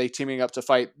 Why are they teaming up to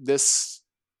fight this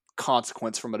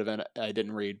consequence from an event I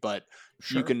didn't read? But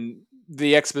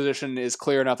the exposition is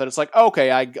clear enough that it's like,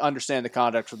 okay, I understand the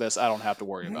context of this. I don't have to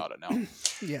worry about it now.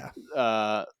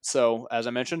 Yeah. So as I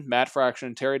mentioned, Matt Fraction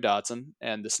and Terry Dodson,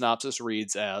 and the synopsis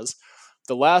reads as: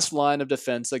 the last line of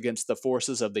defense against the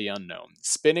forces of the unknown.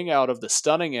 Spinning out of the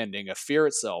stunning ending of Fear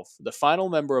itself, the final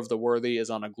member of the Worthy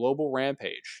is on a global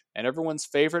rampage, and everyone's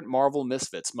favorite Marvel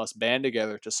misfits must band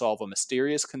together to solve a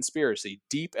mysterious conspiracy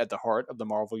deep at the heart of the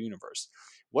Marvel Universe.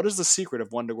 What is the secret of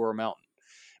Wundagore Mountain?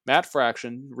 Matt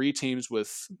Fraction reteams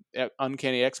with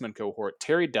Uncanny X-Men cohort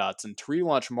Terry Dodson to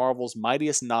relaunch Marvel's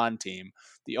mightiest non-team,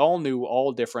 the all-new,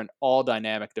 all-different,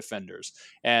 all-dynamic Defenders.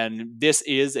 And this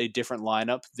is a different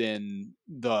lineup than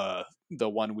the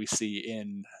one we see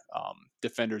in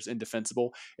Defenders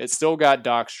Indefensible. It's still got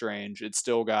Doc Strange, it's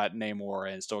still got Namor,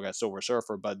 and it's still got Silver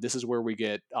Surfer, but this is where we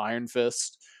get Iron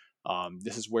Fist.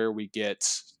 This is where we get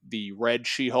the Red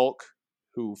She-Hulk,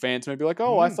 who fans may be like,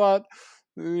 oh, I thought...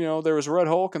 there was Red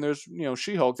Hulk and there's,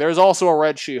 She-Hulk. There's also a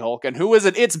Red She-Hulk. And who is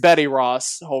it? It's Betty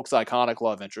Ross, Hulk's iconic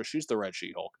love interest. She's the Red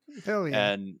She-Hulk. Hell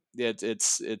yeah. And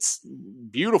it's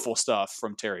beautiful stuff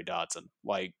from Terry Dodson.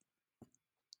 Like,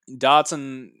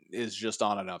 Dodson is just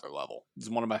on another level. He's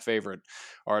one of my favorite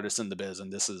artists in the biz,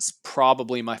 and this is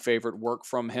probably my favorite work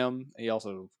from him. He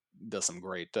also does some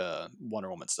great Wonder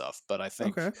Woman stuff. But I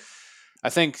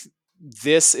think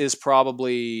this is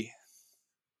probably...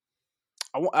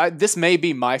 this may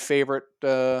be my favorite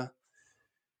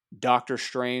Doctor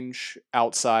Strange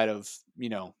outside of,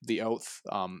 the Oath.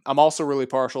 I'm also really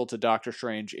partial to Doctor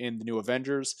Strange in the New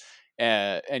Avengers.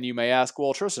 And you may ask,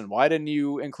 well, Tristan, why didn't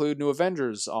you include New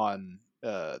Avengers on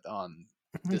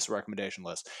this recommendation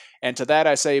list? And to that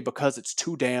I say, because it's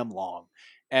too damn long.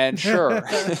 And sure,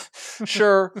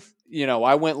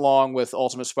 I went long with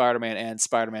Ultimate Spider-Man and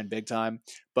Spider-Man Big Time.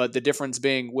 But the difference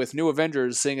being with New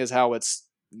Avengers, seeing as how it's,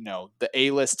 the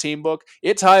A-list team book,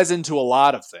 it ties into a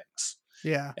lot of things.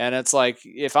 Yeah. And it's like,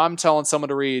 if I'm telling someone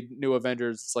to read New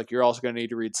Avengers, it's like, you're also going to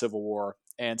need to read Civil War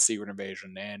and Secret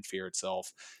Invasion and Fear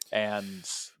itself and,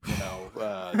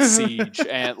 Siege.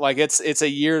 And like, it's a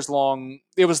years long,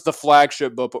 it was the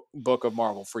flagship book of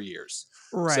Marvel for years.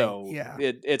 Right. So yeah.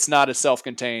 It's not as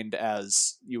self-contained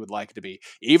as you would like it to be,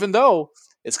 even though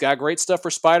it's got great stuff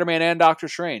for Spider-Man and Doctor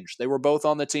Strange. They were both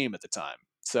on the team at the time.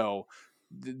 So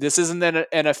this isn't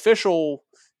an official,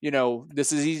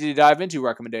 this is easy to dive into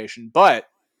recommendation, but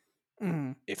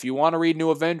if you want to read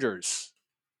New Avengers,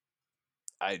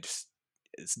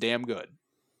 it's damn good.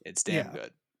 It's damn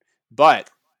good. But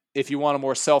if you want a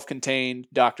more self-contained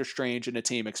Doctor Strange and a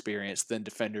team experience, then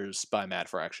Defenders by Matt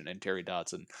Fraction and Terry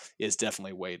Dodson is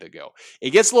definitely way to go.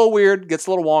 It gets a little weird, gets a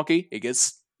little wonky, it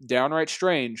gets downright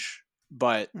strange,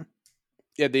 but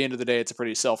at the end of the day, it's a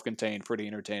pretty self-contained, pretty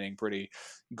entertaining, pretty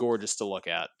gorgeous to look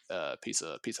at piece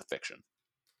of fiction.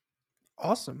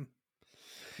 Awesome.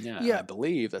 Yeah, and I Yeah,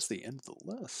 believe that's the end of the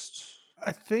list.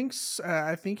 I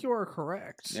think you are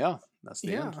correct. Yeah, that's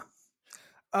the end.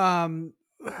 Yeah. Um,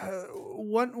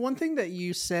 one thing that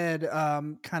you said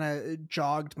kind of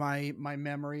jogged my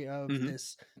memory of Hmm.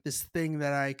 this thing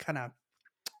that I kind of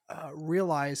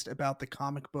realized about the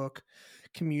comic book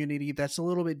community that's a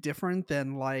little bit different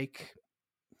than like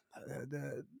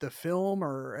the film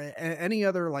or any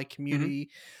other like Hmm.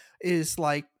 community is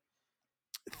like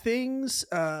things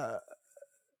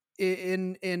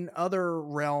in other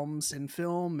realms in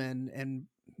film and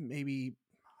maybe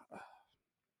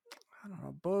I don't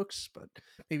know, books, but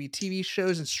maybe TV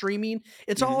shows and streaming.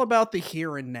 It's Hmm. all about the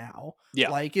here and now. Yeah,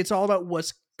 Like it's all about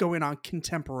what's going on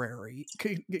contemporarily.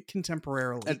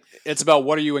 it's about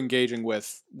what are you engaging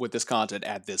with this content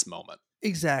at this moment.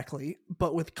 Exactly.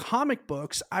 But with comic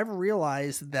books, I've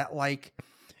realized that like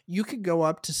you could go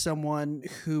up to someone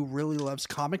who really loves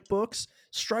comic books,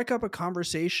 strike up a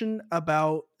conversation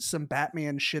about some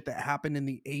Batman shit that happened in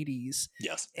the 80s,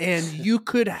 Yes. and you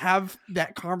could have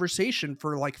that conversation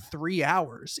for like 3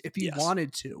 hours if you Yes.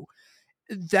 wanted to.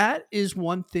 That is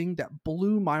one thing that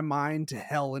blew my mind to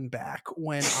hell and back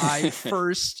when I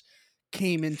first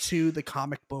came into the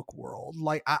comic book world.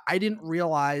 Like I didn't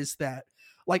realize that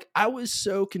like I was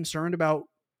so concerned about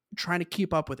trying to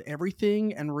keep up with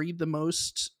everything and read the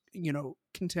most,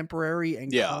 contemporary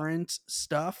and Yeah. current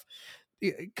stuff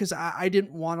because I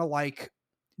didn't want to like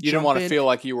You didn't jump want to in. feel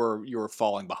like you were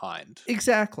falling behind.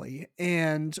 Exactly.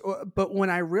 And but when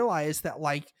I realized that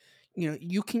like,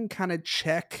 you can kind of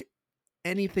check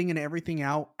anything and everything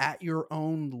out at your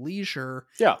own leisure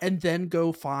Yeah. and then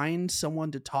go find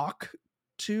someone to talk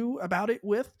to about it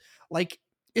with, like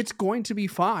it's going to be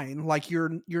fine. Like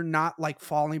you're not like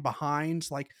falling behind.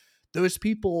 Like those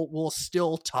people will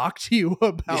still talk to you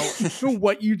about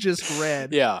what you just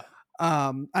read. Yeah.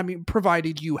 I mean,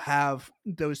 provided you have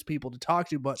those people to talk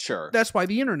to, but Sure. that's why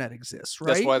the internet exists,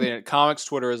 That's right? why the comics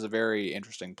Twitter is a very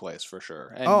interesting place for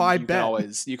sure, Oh, and I you can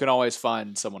bet. always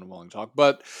find someone willing to talk.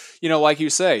 But like you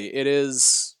say, it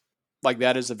is like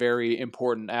that is a very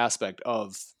important aspect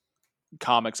of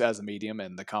comics as a medium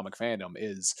and the comic fandom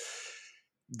is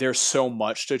there's so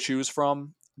much to choose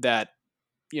from that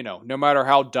no matter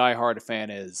how diehard a fan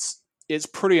is, it's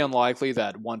pretty unlikely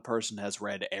that one person has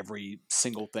read every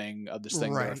single thing of this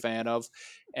thing they're a Right. fan of.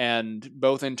 And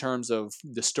both in terms of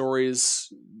the stories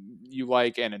you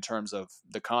like and in terms of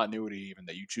the continuity even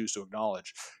that you choose to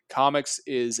acknowledge, comics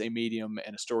is a medium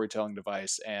and a storytelling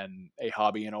device and a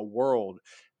hobby in a world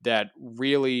that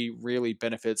really, really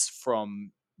benefits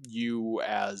from you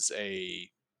as a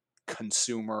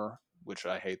consumer, which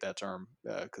I hate that term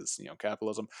because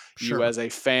capitalism. You Sure. as a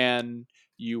fan,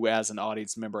 you as an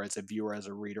audience member, as a viewer, as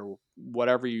a reader,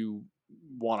 whatever you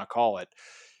want to call it,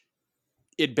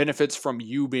 it benefits from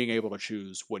you being able to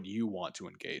choose what you want to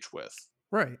engage with.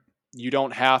 Right. You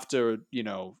don't have to,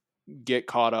 get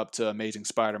caught up to Amazing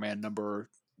Spider-Man number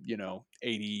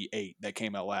 88 that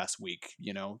came out last week.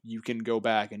 You can go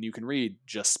back and you can read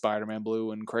just Spider-Man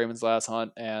Blue and Kraven's Last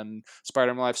Hunt and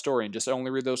Spider-Man Life Story and just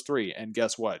only read those three, and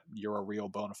guess what, you're a real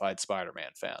bona fide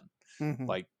Spider-Man fan. Hmm.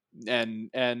 Like, and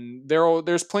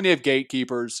there's plenty of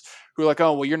gatekeepers who are like,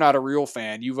 oh well, you're not a real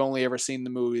fan, you've only ever seen the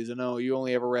movies, and oh, you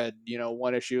only ever read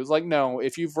one issue. It's like, no,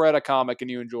 if you've read a comic and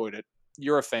you enjoyed it,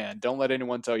 you're a fan. Don't let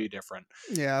anyone tell you different.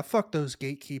 Yeah, fuck those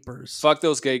gatekeepers. Fuck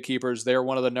those gatekeepers. They're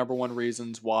one of the number one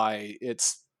reasons why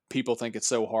people think it's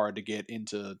so hard to get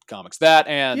into comics. That,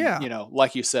 and Yeah.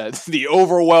 like you said, the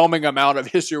overwhelming amount of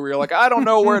history where you're like, I don't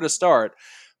know where to start.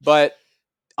 But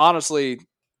honestly,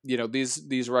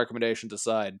 these recommendations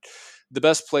aside, the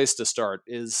best place to start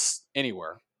is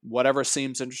anywhere. Whatever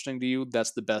seems interesting to you,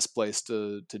 that's the best place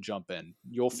to jump in.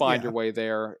 You'll find Yeah. your way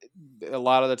there. A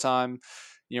lot of the time,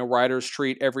 writers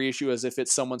treat every issue as if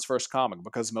it's someone's first comic,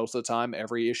 because most of the time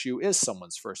every issue is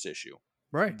someone's first issue.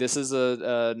 Right. This is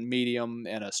a medium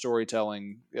and a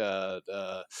storytelling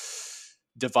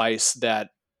device that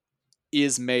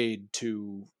is made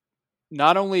to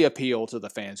not only appeal to the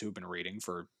fans who've been reading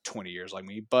for 20 years like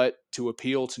me, but to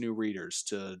appeal to new readers,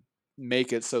 to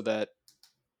make it so that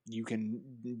you can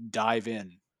dive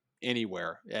in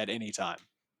anywhere at any time.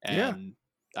 Yeah. And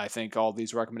I think all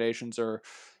these recommendations are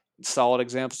solid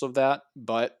examples of that.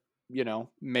 But,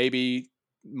 maybe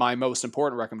my most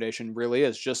important recommendation really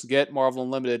is just get Marvel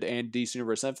Unlimited and DC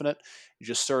Universe Infinite. You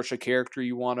just search a character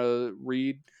you want to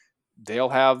read, they'll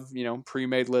have,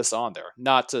 pre-made lists on there.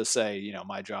 Not to say,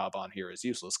 my job on here is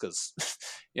useless, because,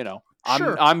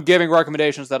 Sure. I'm giving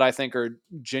recommendations that I think are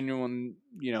genuine,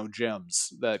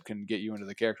 gems that can get you into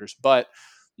the characters. But,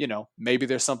 maybe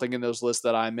there's something in those lists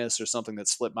that I miss, or something that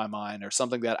slipped my mind, or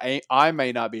something that I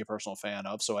may not be a personal fan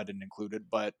of, so I didn't include it,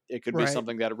 but it could be Right.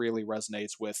 something that really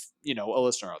resonates with, a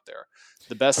listener out there.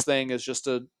 The best thing is just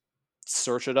to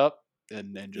search it up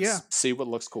and Yeah. just see what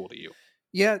looks cool to you.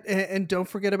 Yeah, and don't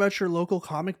forget about your local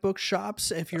comic book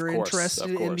shops. If you're interested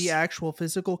in the actual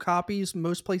physical copies,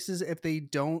 most places, if they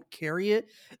don't carry it,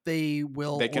 they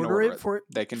will order it for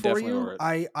They can for definitely you. order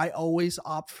it. I always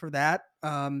opt for that,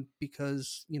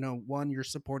 because one, you're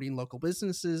supporting local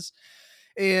businesses,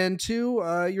 and two,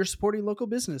 you're supporting local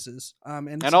businesses.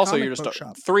 And it's also, you're just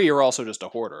shop. 3, you're also just a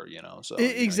hoarder, so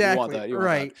exactly, you want that.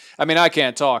 right. I mean, I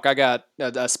can't talk. I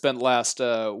spent last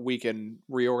weekend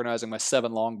reorganizing my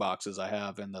 7 long boxes I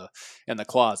have in the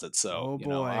closet. So Oh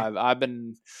boy. I've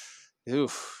been.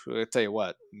 Oof, I tell you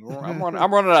what, I'm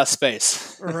running out of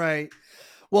space. Right.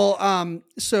 Well,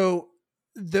 so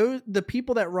the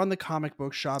people that run the comic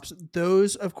book shops,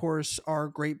 those of course are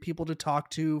great people to talk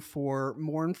to for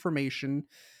more information.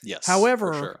 Yes.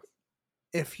 However, for sure.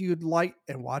 if you'd like,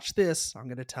 and watch this, I'm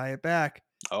going to tie it back.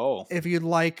 Oh. If you'd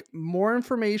like more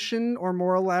information or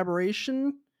more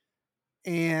elaboration,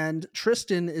 and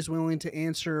Tristan is willing to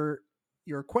answer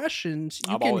your questions,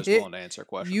 I'm always willing to answer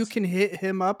questions. You can hit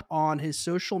him up on his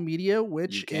social media,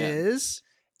 which is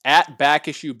at Back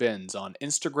Issue Bins on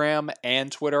Instagram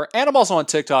and Twitter, and I'm also on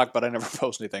TikTok, but I never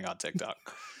post anything on TikTok.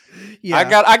 Yeah,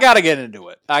 I gotta get into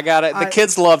it. The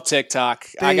kids love TikTok.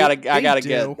 I gotta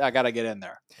get in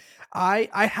there.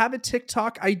 I have a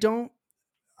TikTok.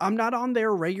 I'm not on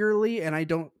there regularly, and I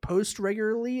don't post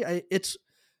regularly. It's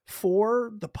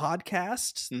for the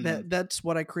podcast. That's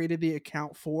what I created the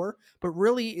account for. But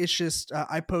really, it's just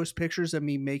I post pictures of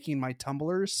me making my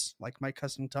tumblers, like my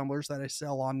custom tumblers that I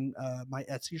sell on my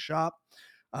Etsy shop.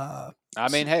 I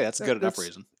mean, hey, that's a good enough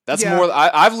reason. That's more.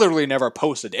 I've literally never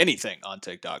posted anything on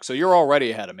TikTok, so you're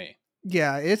already ahead of me.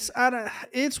 Yeah, it's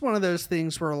one of those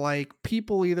things where like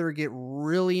people either get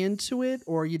really into it,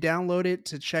 or you download it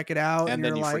to check it out, and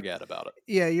then you forget about it.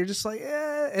 Yeah, you're just like,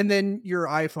 and then your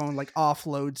iPhone like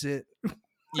offloads it.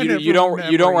 You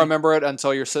don't remember it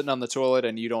until you're sitting on the toilet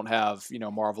and you don't have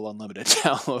Marvel Unlimited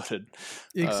downloaded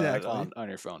exactly on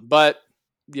your phone. But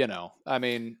I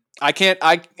mean, I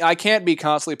can't be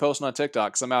constantly posting on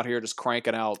TikTok because I'm out here just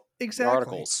cranking out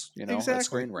articles. At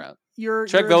Screen Rant.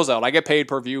 Check those out. I get paid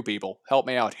per view. People, help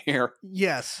me out here.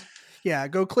 Yes, yeah.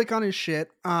 Go click on his shit.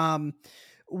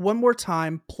 One more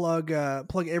time, plug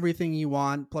everything you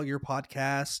want. Plug your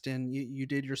podcast, and you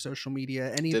did your social media.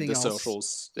 Anything else? Did the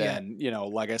socials, and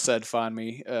like I said, find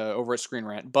me over at Screen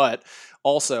Rant. But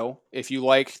also, if you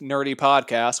like nerdy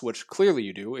podcasts, which clearly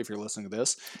you do, if you're listening to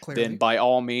this, then by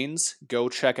all means go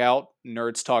check out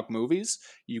Nerds Talk Movies.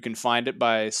 You can find it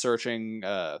by searching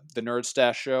the Nerd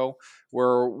Stash Show.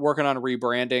 We're working on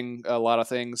rebranding a lot of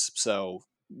things, so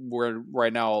we're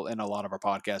right now in a lot of our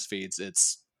podcast feeds.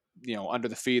 It's under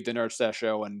the feed, the Nerd Stash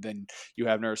Show, and then you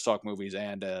have Nerds Talk Movies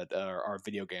and our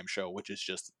video game show, which is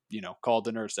just called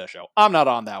the Nerd Stash Show. I'm not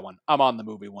on that one. I'm on the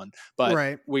movie one,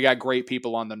 but we got great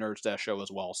people on the Nerd Stash Show as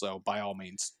well. So by all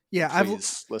means,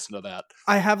 please listen to that.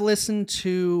 I have listened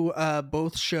to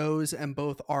both shows, and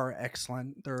both are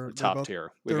excellent. They're top both,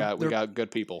 tier. We got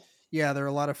good people. Yeah, they're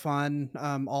a lot of fun.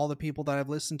 All the people that I've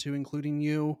listened to, including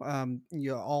you,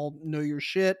 you all know your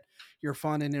shit. You're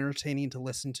fun and entertaining to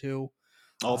listen to.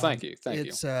 Oh, thank you. And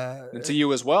to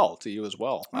you as well.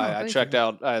 Oh, I checked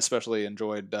out. I especially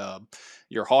enjoyed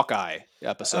your Hawkeye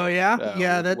episode. Oh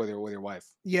yeah, with your wife.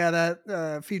 Yeah,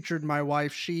 that featured my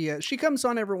wife. She comes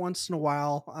on every once in a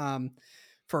while.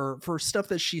 For stuff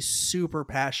that she's super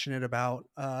passionate about,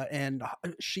 and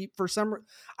she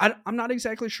I'm not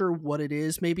exactly sure what it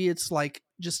is. Maybe it's like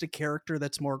just a character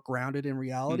that's more grounded in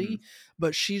reality,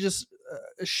 but she just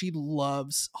she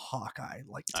loves Hawkeye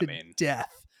like to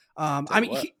death.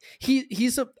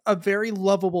 He's a very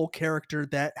lovable character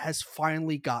that has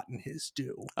finally gotten his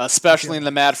due, especially in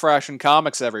the Mad Fraction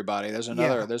comics. Everybody, there's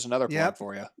another plug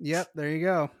for you. Yep, there you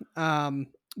go.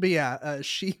 But yeah,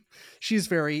 she's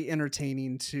very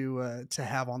entertaining to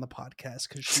have on the podcast,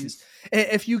 because she's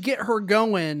if you get her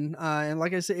going, and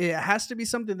like I said, it has to be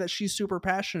something that she's super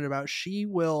passionate about. She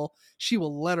will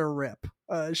let her rip.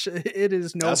 It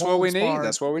is no. That's what we need.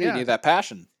 That's what we need. Need that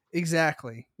passion.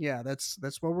 Exactly. Yeah, that's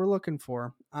what we're looking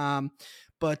for.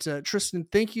 But Tristan,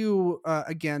 thank you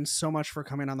again so much for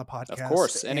coming on the Of podcast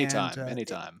course, and anytime,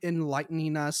 anytime.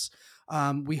 enlightening us.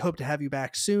 We hope to have you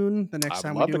back soon. The I next would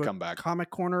time we love to do a come back. comic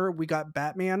corner, we got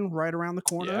Batman right around the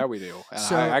Yeah, corner. we do. And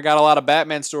So I got a lot of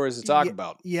Batman stories to talk yeah,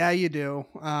 about. yeah, you do.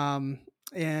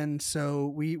 And so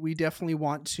we definitely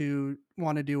want to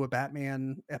do a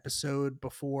Batman episode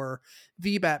before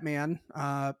the Batman,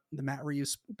 the Matt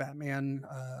Reeves Batman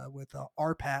with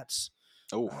R Pats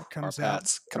Oh, our comes out.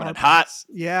 Pat's coming R in hot. Pats,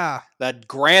 yeah, That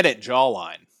granite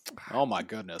jawline. Oh my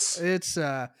goodness. it's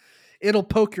it'll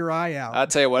poke your eye out. I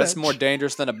tell you what, it's more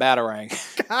dangerous than a batarang.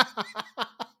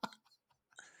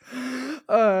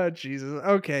 Oh Jesus.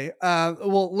 Okay.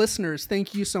 Well, listeners,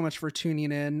 thank you so much for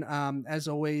tuning in. As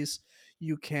always,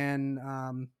 you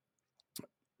can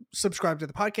subscribe to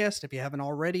the podcast if you haven't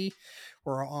already.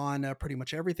 We're on pretty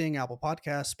much everything: Apple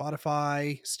Podcasts,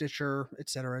 Spotify, Stitcher,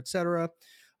 etc., etc.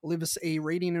 Leave us a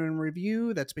rating and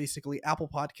review. That's basically Apple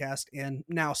Podcast and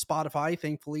now Spotify.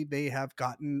 Thankfully, they have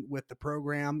gotten with the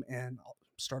program and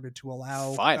started to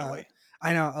allow. Finally.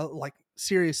 I know, like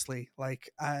seriously, like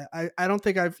I don't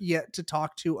think I've yet to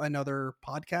talk to another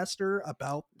podcaster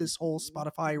about this whole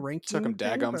Spotify ranking. Took them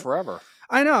daggum forever.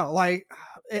 I know, like,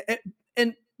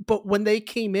 but when they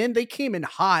came in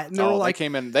hot, and they were like,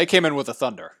 they came in with a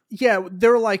thunder. Yeah, they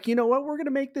were like, you know what, we're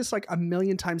gonna make this like a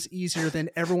million times easier than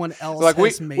everyone else. Like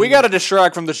has made we got to it.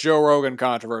 distract from this Joe Rogan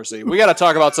controversy. We got to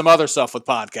talk about some other stuff with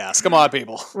podcasts. Come on,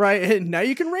 people. Right, and now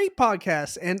you can rate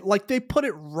podcasts, and like they put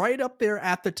it right up there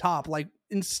at the top, like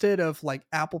instead of like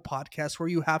Apple Podcasts where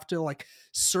you have to like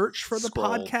search for the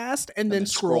podcast and then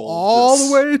scroll all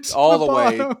the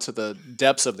way to the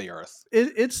depths of the earth.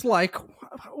 It's like,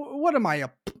 what am I,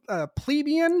 a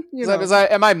plebeian?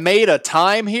 Am I made a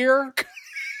time here?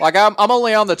 Like I'm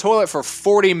only on the toilet for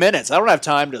 40 minutes. I don't have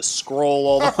time to scroll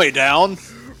all the way down.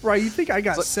 Right, you think I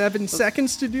got 7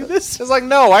 seconds to do this? It's like,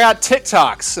 no, I got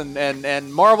TikToks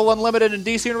and Marvel Unlimited and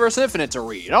DC Universe Infinite to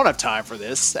read. I don't have time for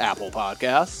this Apple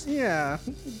podcast. Yeah,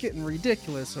 getting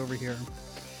ridiculous over here.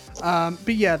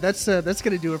 But yeah, that's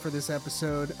gonna do it for this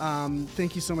episode.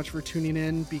 Thank you so much for tuning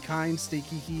in. Be kind, stay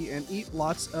geeky, and eat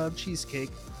lots of cheesecake.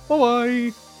 Bye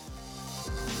bye.